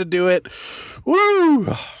 somebody had to do it. Woo!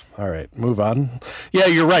 All right, move on. Yeah,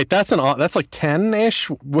 you're right. That's like 10-ish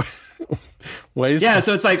ways. Yeah,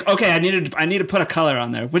 so it's like, okay, I need to put a color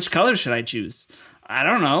on there. Which color should I choose? I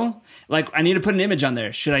don't know. Like, I need to put an image on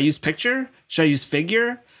there. Should I use picture? Should I use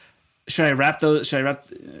figure? Should I wrap those?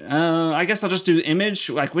 I guess I'll just do image.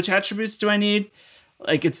 Like, which attributes do I need?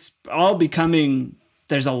 like it's all becoming,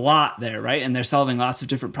 there's a lot there, right? And they're solving lots of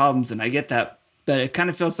different problems, and I get that, but it kind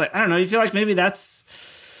of feels like, I don't know, you feel like maybe that's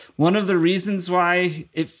one of the reasons why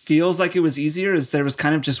it feels like it was easier, is there was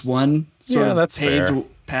kind of just one sort of that's paved fair.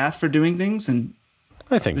 path for doing things, and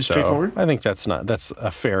I think so. straightforward? I think that's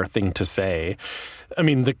a fair thing to say. I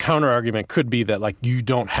mean, the counter argument could be that like you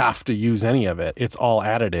don't have to use any of it. It's all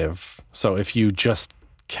additive. So if you just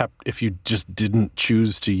didn't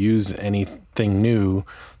choose to use anything new,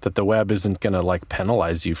 that the web isn't going to like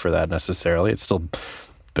penalize you for that necessarily. It still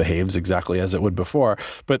behaves exactly as it would before.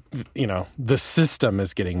 But, you know, the system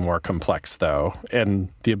is getting more complex though. And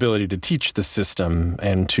the ability to teach the system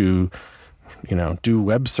and to, you know, do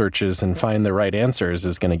web searches and find the right answers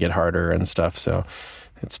is going to get harder and stuff. So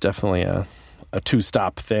it's definitely a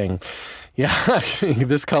two-stop thing. Yeah,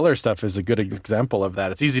 this color stuff is a good example of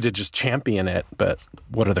that. It's easy to just champion it, but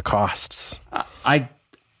what are the costs? I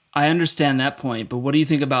understand that point, but what do you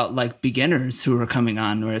think about like beginners who are coming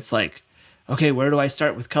on, where it's like, okay, where do I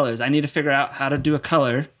start with colors? I need to figure out how to do a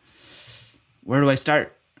color. Where do I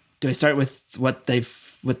start? Do I start with what the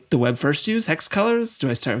web first used, hex colors? Do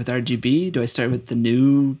I start with RGB? Do I start with the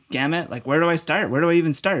new gamut? Like, where do I start? Where do I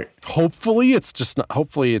even start? Hopefully it's just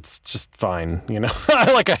fine, you know.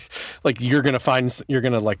 You're going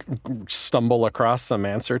to like stumble across some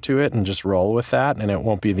answer to it and just roll with that, and it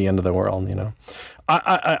won't be the end of the world, you know.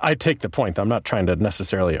 I take the point. I'm not trying to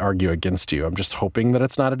necessarily argue against you. I'm just hoping that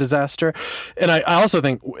it's not a disaster. And I also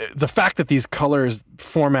think the fact that these colors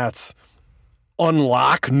formats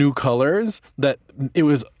unlock new colors, that it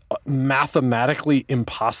was mathematically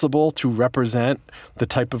impossible to represent the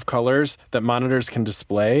type of colors that monitors can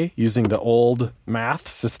display using the old math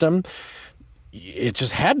system. It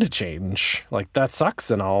just had to change. Like, that sucks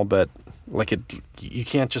and all, but like you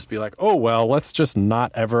can't just be like, oh, well, let's just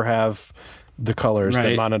not ever have the colors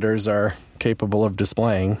that monitors are capable of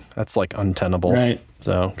displaying. That's like untenable. Right.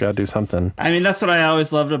 So gotta do something. I mean, that's what I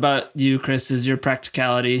always loved about you, Chris, is your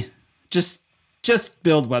practicality. Just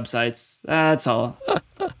build websites. That's all.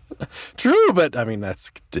 True, but I mean,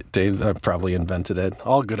 that's Dave probably invented it.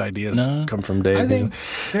 All good ideas come from Dave. I think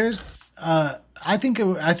there's. I think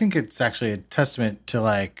it's actually a testament to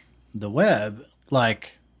like the web,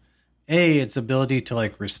 like its ability to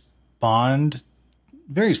like respond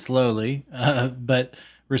very slowly, but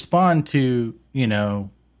respond to, you know,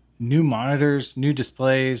 new monitors, new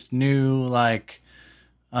displays, new like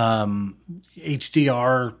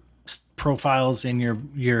HDR profiles in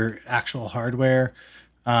your actual hardware,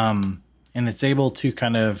 and it's able to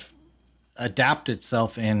kind of adapt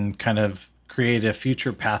itself and kind of create a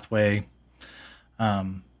future pathway.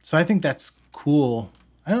 So I think that's cool.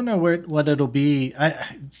 I don't know what it'll be.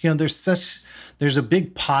 There's a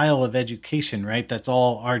big pile of education, right? That's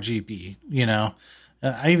all RGB. You know,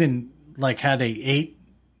 I even like had a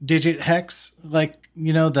 8-digit hex, like,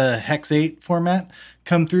 you know, the hex 8 format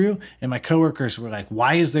come through, and my coworkers were like,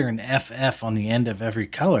 why is there an FF on the end of every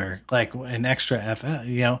color, like an extra FF,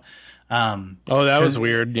 you know? Oh, that was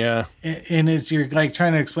weird. Yeah. And as you're like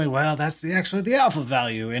trying to explain, well, that's the alpha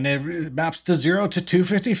value, and it maps to 0 to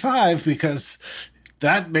 255 because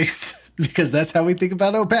that's how we think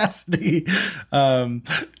about opacity.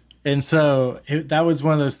 And so that was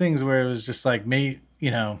one of those things where it was just like, maybe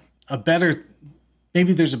there's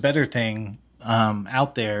a better thing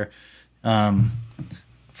out there.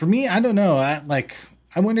 For me, I don't know. I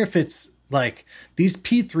wonder if it's like these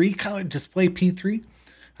P3 color display P3.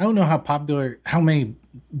 I don't know how many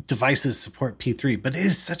devices support P3, but it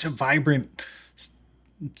is such a vibrant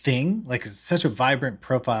thing. Like, it's such a vibrant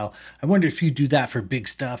profile. I wonder if you do that for big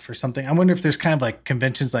stuff or something. I wonder if there's kind of like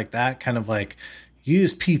conventions like that, kind of like you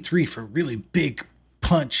use P3 for really big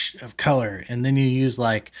punch of color, and then you use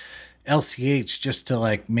like LCH just to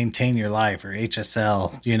like maintain your life, or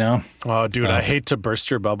HSL, you know? Oh, dude, I hate to burst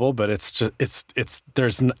your bubble, but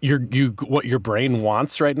what your brain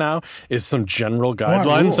wants right now is some general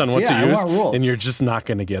guidelines on what to use, and you're just not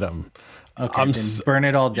going to get them. Okay, then burn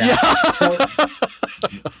it all down. Yeah. So,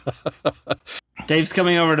 Dave's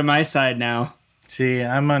coming over to my side now. See,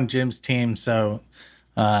 I'm on Jim's team, so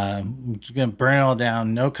we're gonna burn it all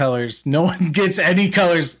down. No colors. No one gets any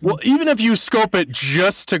colors. Well, even if you scope it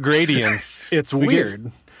just to gradients, it's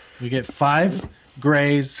weird. We get 5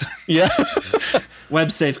 grays. Yeah.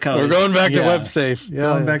 Web safe colors. We're going back to web safe. Yeah.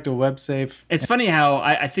 Going back to web safe. It's funny how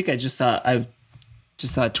I think I just saw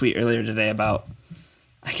a tweet earlier today about,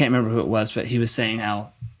 I can't remember who it was, but he was saying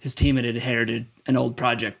how his team had inherited an old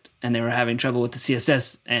project and they were having trouble with the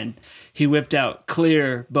CSS, and he whipped out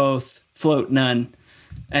clear, both, float, none.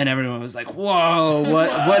 And everyone was like, "Whoa,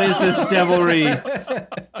 what is this devilry?" And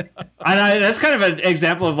that's kind of an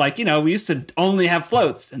example of like, we used to only have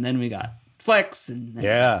floats, and then we got Flex and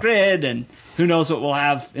Grid, and who knows what we'll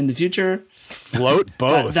have in the future. Float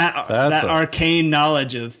both. That arcane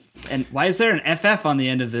knowledge of, and why is there an FF on the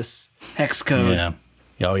end of this hex code? Yeah.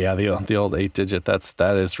 Oh yeah, the old 8-digit.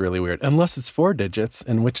 That is really weird. Unless it's 4 digits,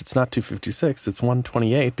 in which it's not 256, it's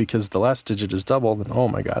 128 because the last digit is doubled. And oh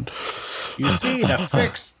my god! You see, to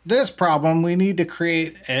fix this problem, we need to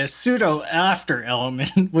create a pseudo after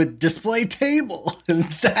element with display table, and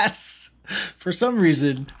that's for some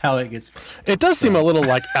reason how it gets fixed. It does seem a little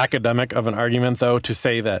like academic of an argument, though, to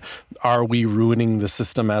say that are we ruining the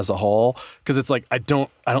system as a whole? Because it's like I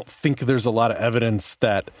don't think there's a lot of evidence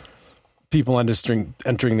that people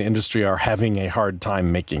entering the industry are having a hard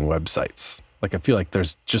time making websites. Like, I feel like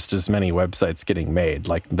there's just as many websites getting made,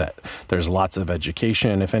 like that. There's lots of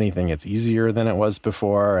education. If anything, it's easier than it was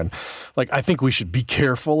before. And like, I think we should be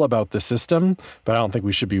careful about the system, but I don't think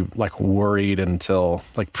we should be like worried until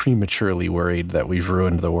like prematurely worried that we've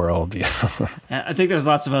ruined the world. I think there's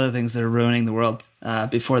lots of other things that are ruining the world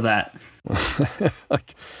before that.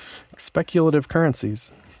 Like speculative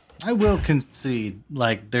currencies. I will concede,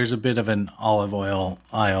 like, there's a bit of an olive oil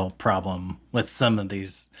aisle problem with some of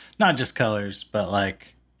these, not just colors, but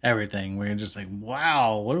like everything. Where you're just like,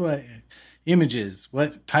 wow, images,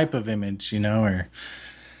 what type of image, or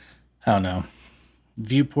I don't know,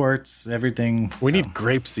 viewports, everything. We need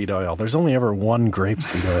grapeseed oil. There's only ever one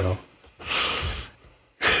grapeseed oil.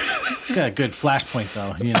 It's got a good flashpoint,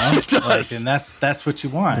 though, It does. And that's what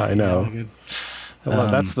you want. I know.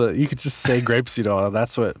 You could just say grapeseed oil.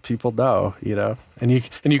 That's what people know, And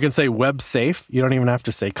you can say web safe. You don't even have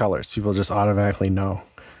to say colors. People just automatically know.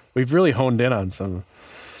 We've really honed in on some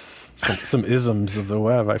isms of the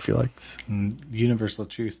web, I feel like. Universal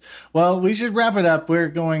truths. Well, we should wrap it up. We're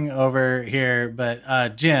going over here,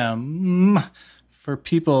 but Jim, for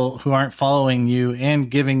people who aren't following you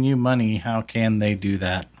and giving you money, how can they do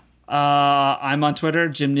that? I'm on Twitter,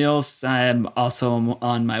 Jim Niels. I'm also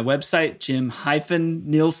on my website,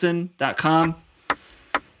 jim-nielsen.com.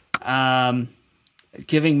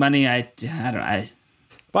 Giving money, I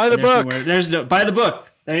buy the book. Buy the book.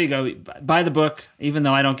 There you go. Buy the book, even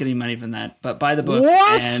though I don't get any money from that. But buy the book.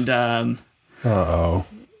 What?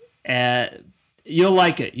 And you'll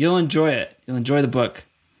like it. You'll enjoy it. You'll enjoy the book.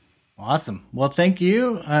 Awesome. Well, thank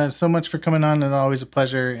you so much for coming on. It's always a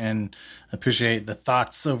pleasure, and appreciate the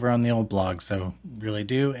thoughts over on the old blog. So really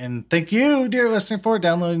do. And thank you, dear listener, for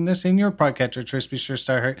downloading this in your podcatcher choice. Be sure to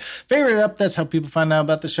start hurt. Favorite it up. That's how people find out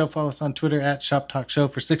about the show. Follow us on Twitter at Shop Talk Show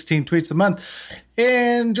for 16 tweets a month.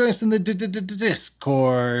 And join us in the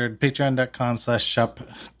Discord, patreon.com/Shop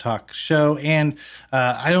Talk Show. And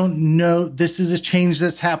I don't know, this is a change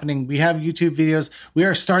that's happening. We have YouTube videos. We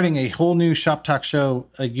are starting a whole new Shop Talk Show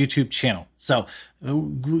YouTube channel. So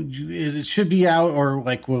it should be out, or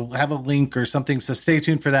like we'll have a link or something. So stay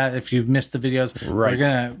tuned for that. If you've missed the videos, right. We're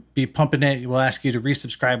going to be pumping it. We'll ask you to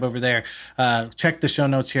resubscribe over there. Check the show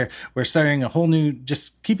notes here. We're starting a whole new,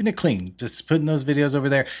 just keeping it clean, just putting those videos over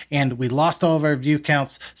there. And we lost all of our view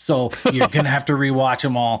counts. So you're going to have to rewatch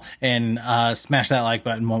them all and smash that like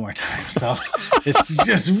button one more time. So it's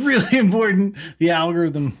just really important. The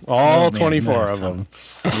algorithm. All 24 of them.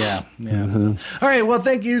 Yeah. Yeah. Mm-hmm. All right. Well,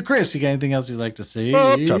 thank you, Chris. You got anything else you'd like to say?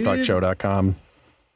 ShopTalkShow.com.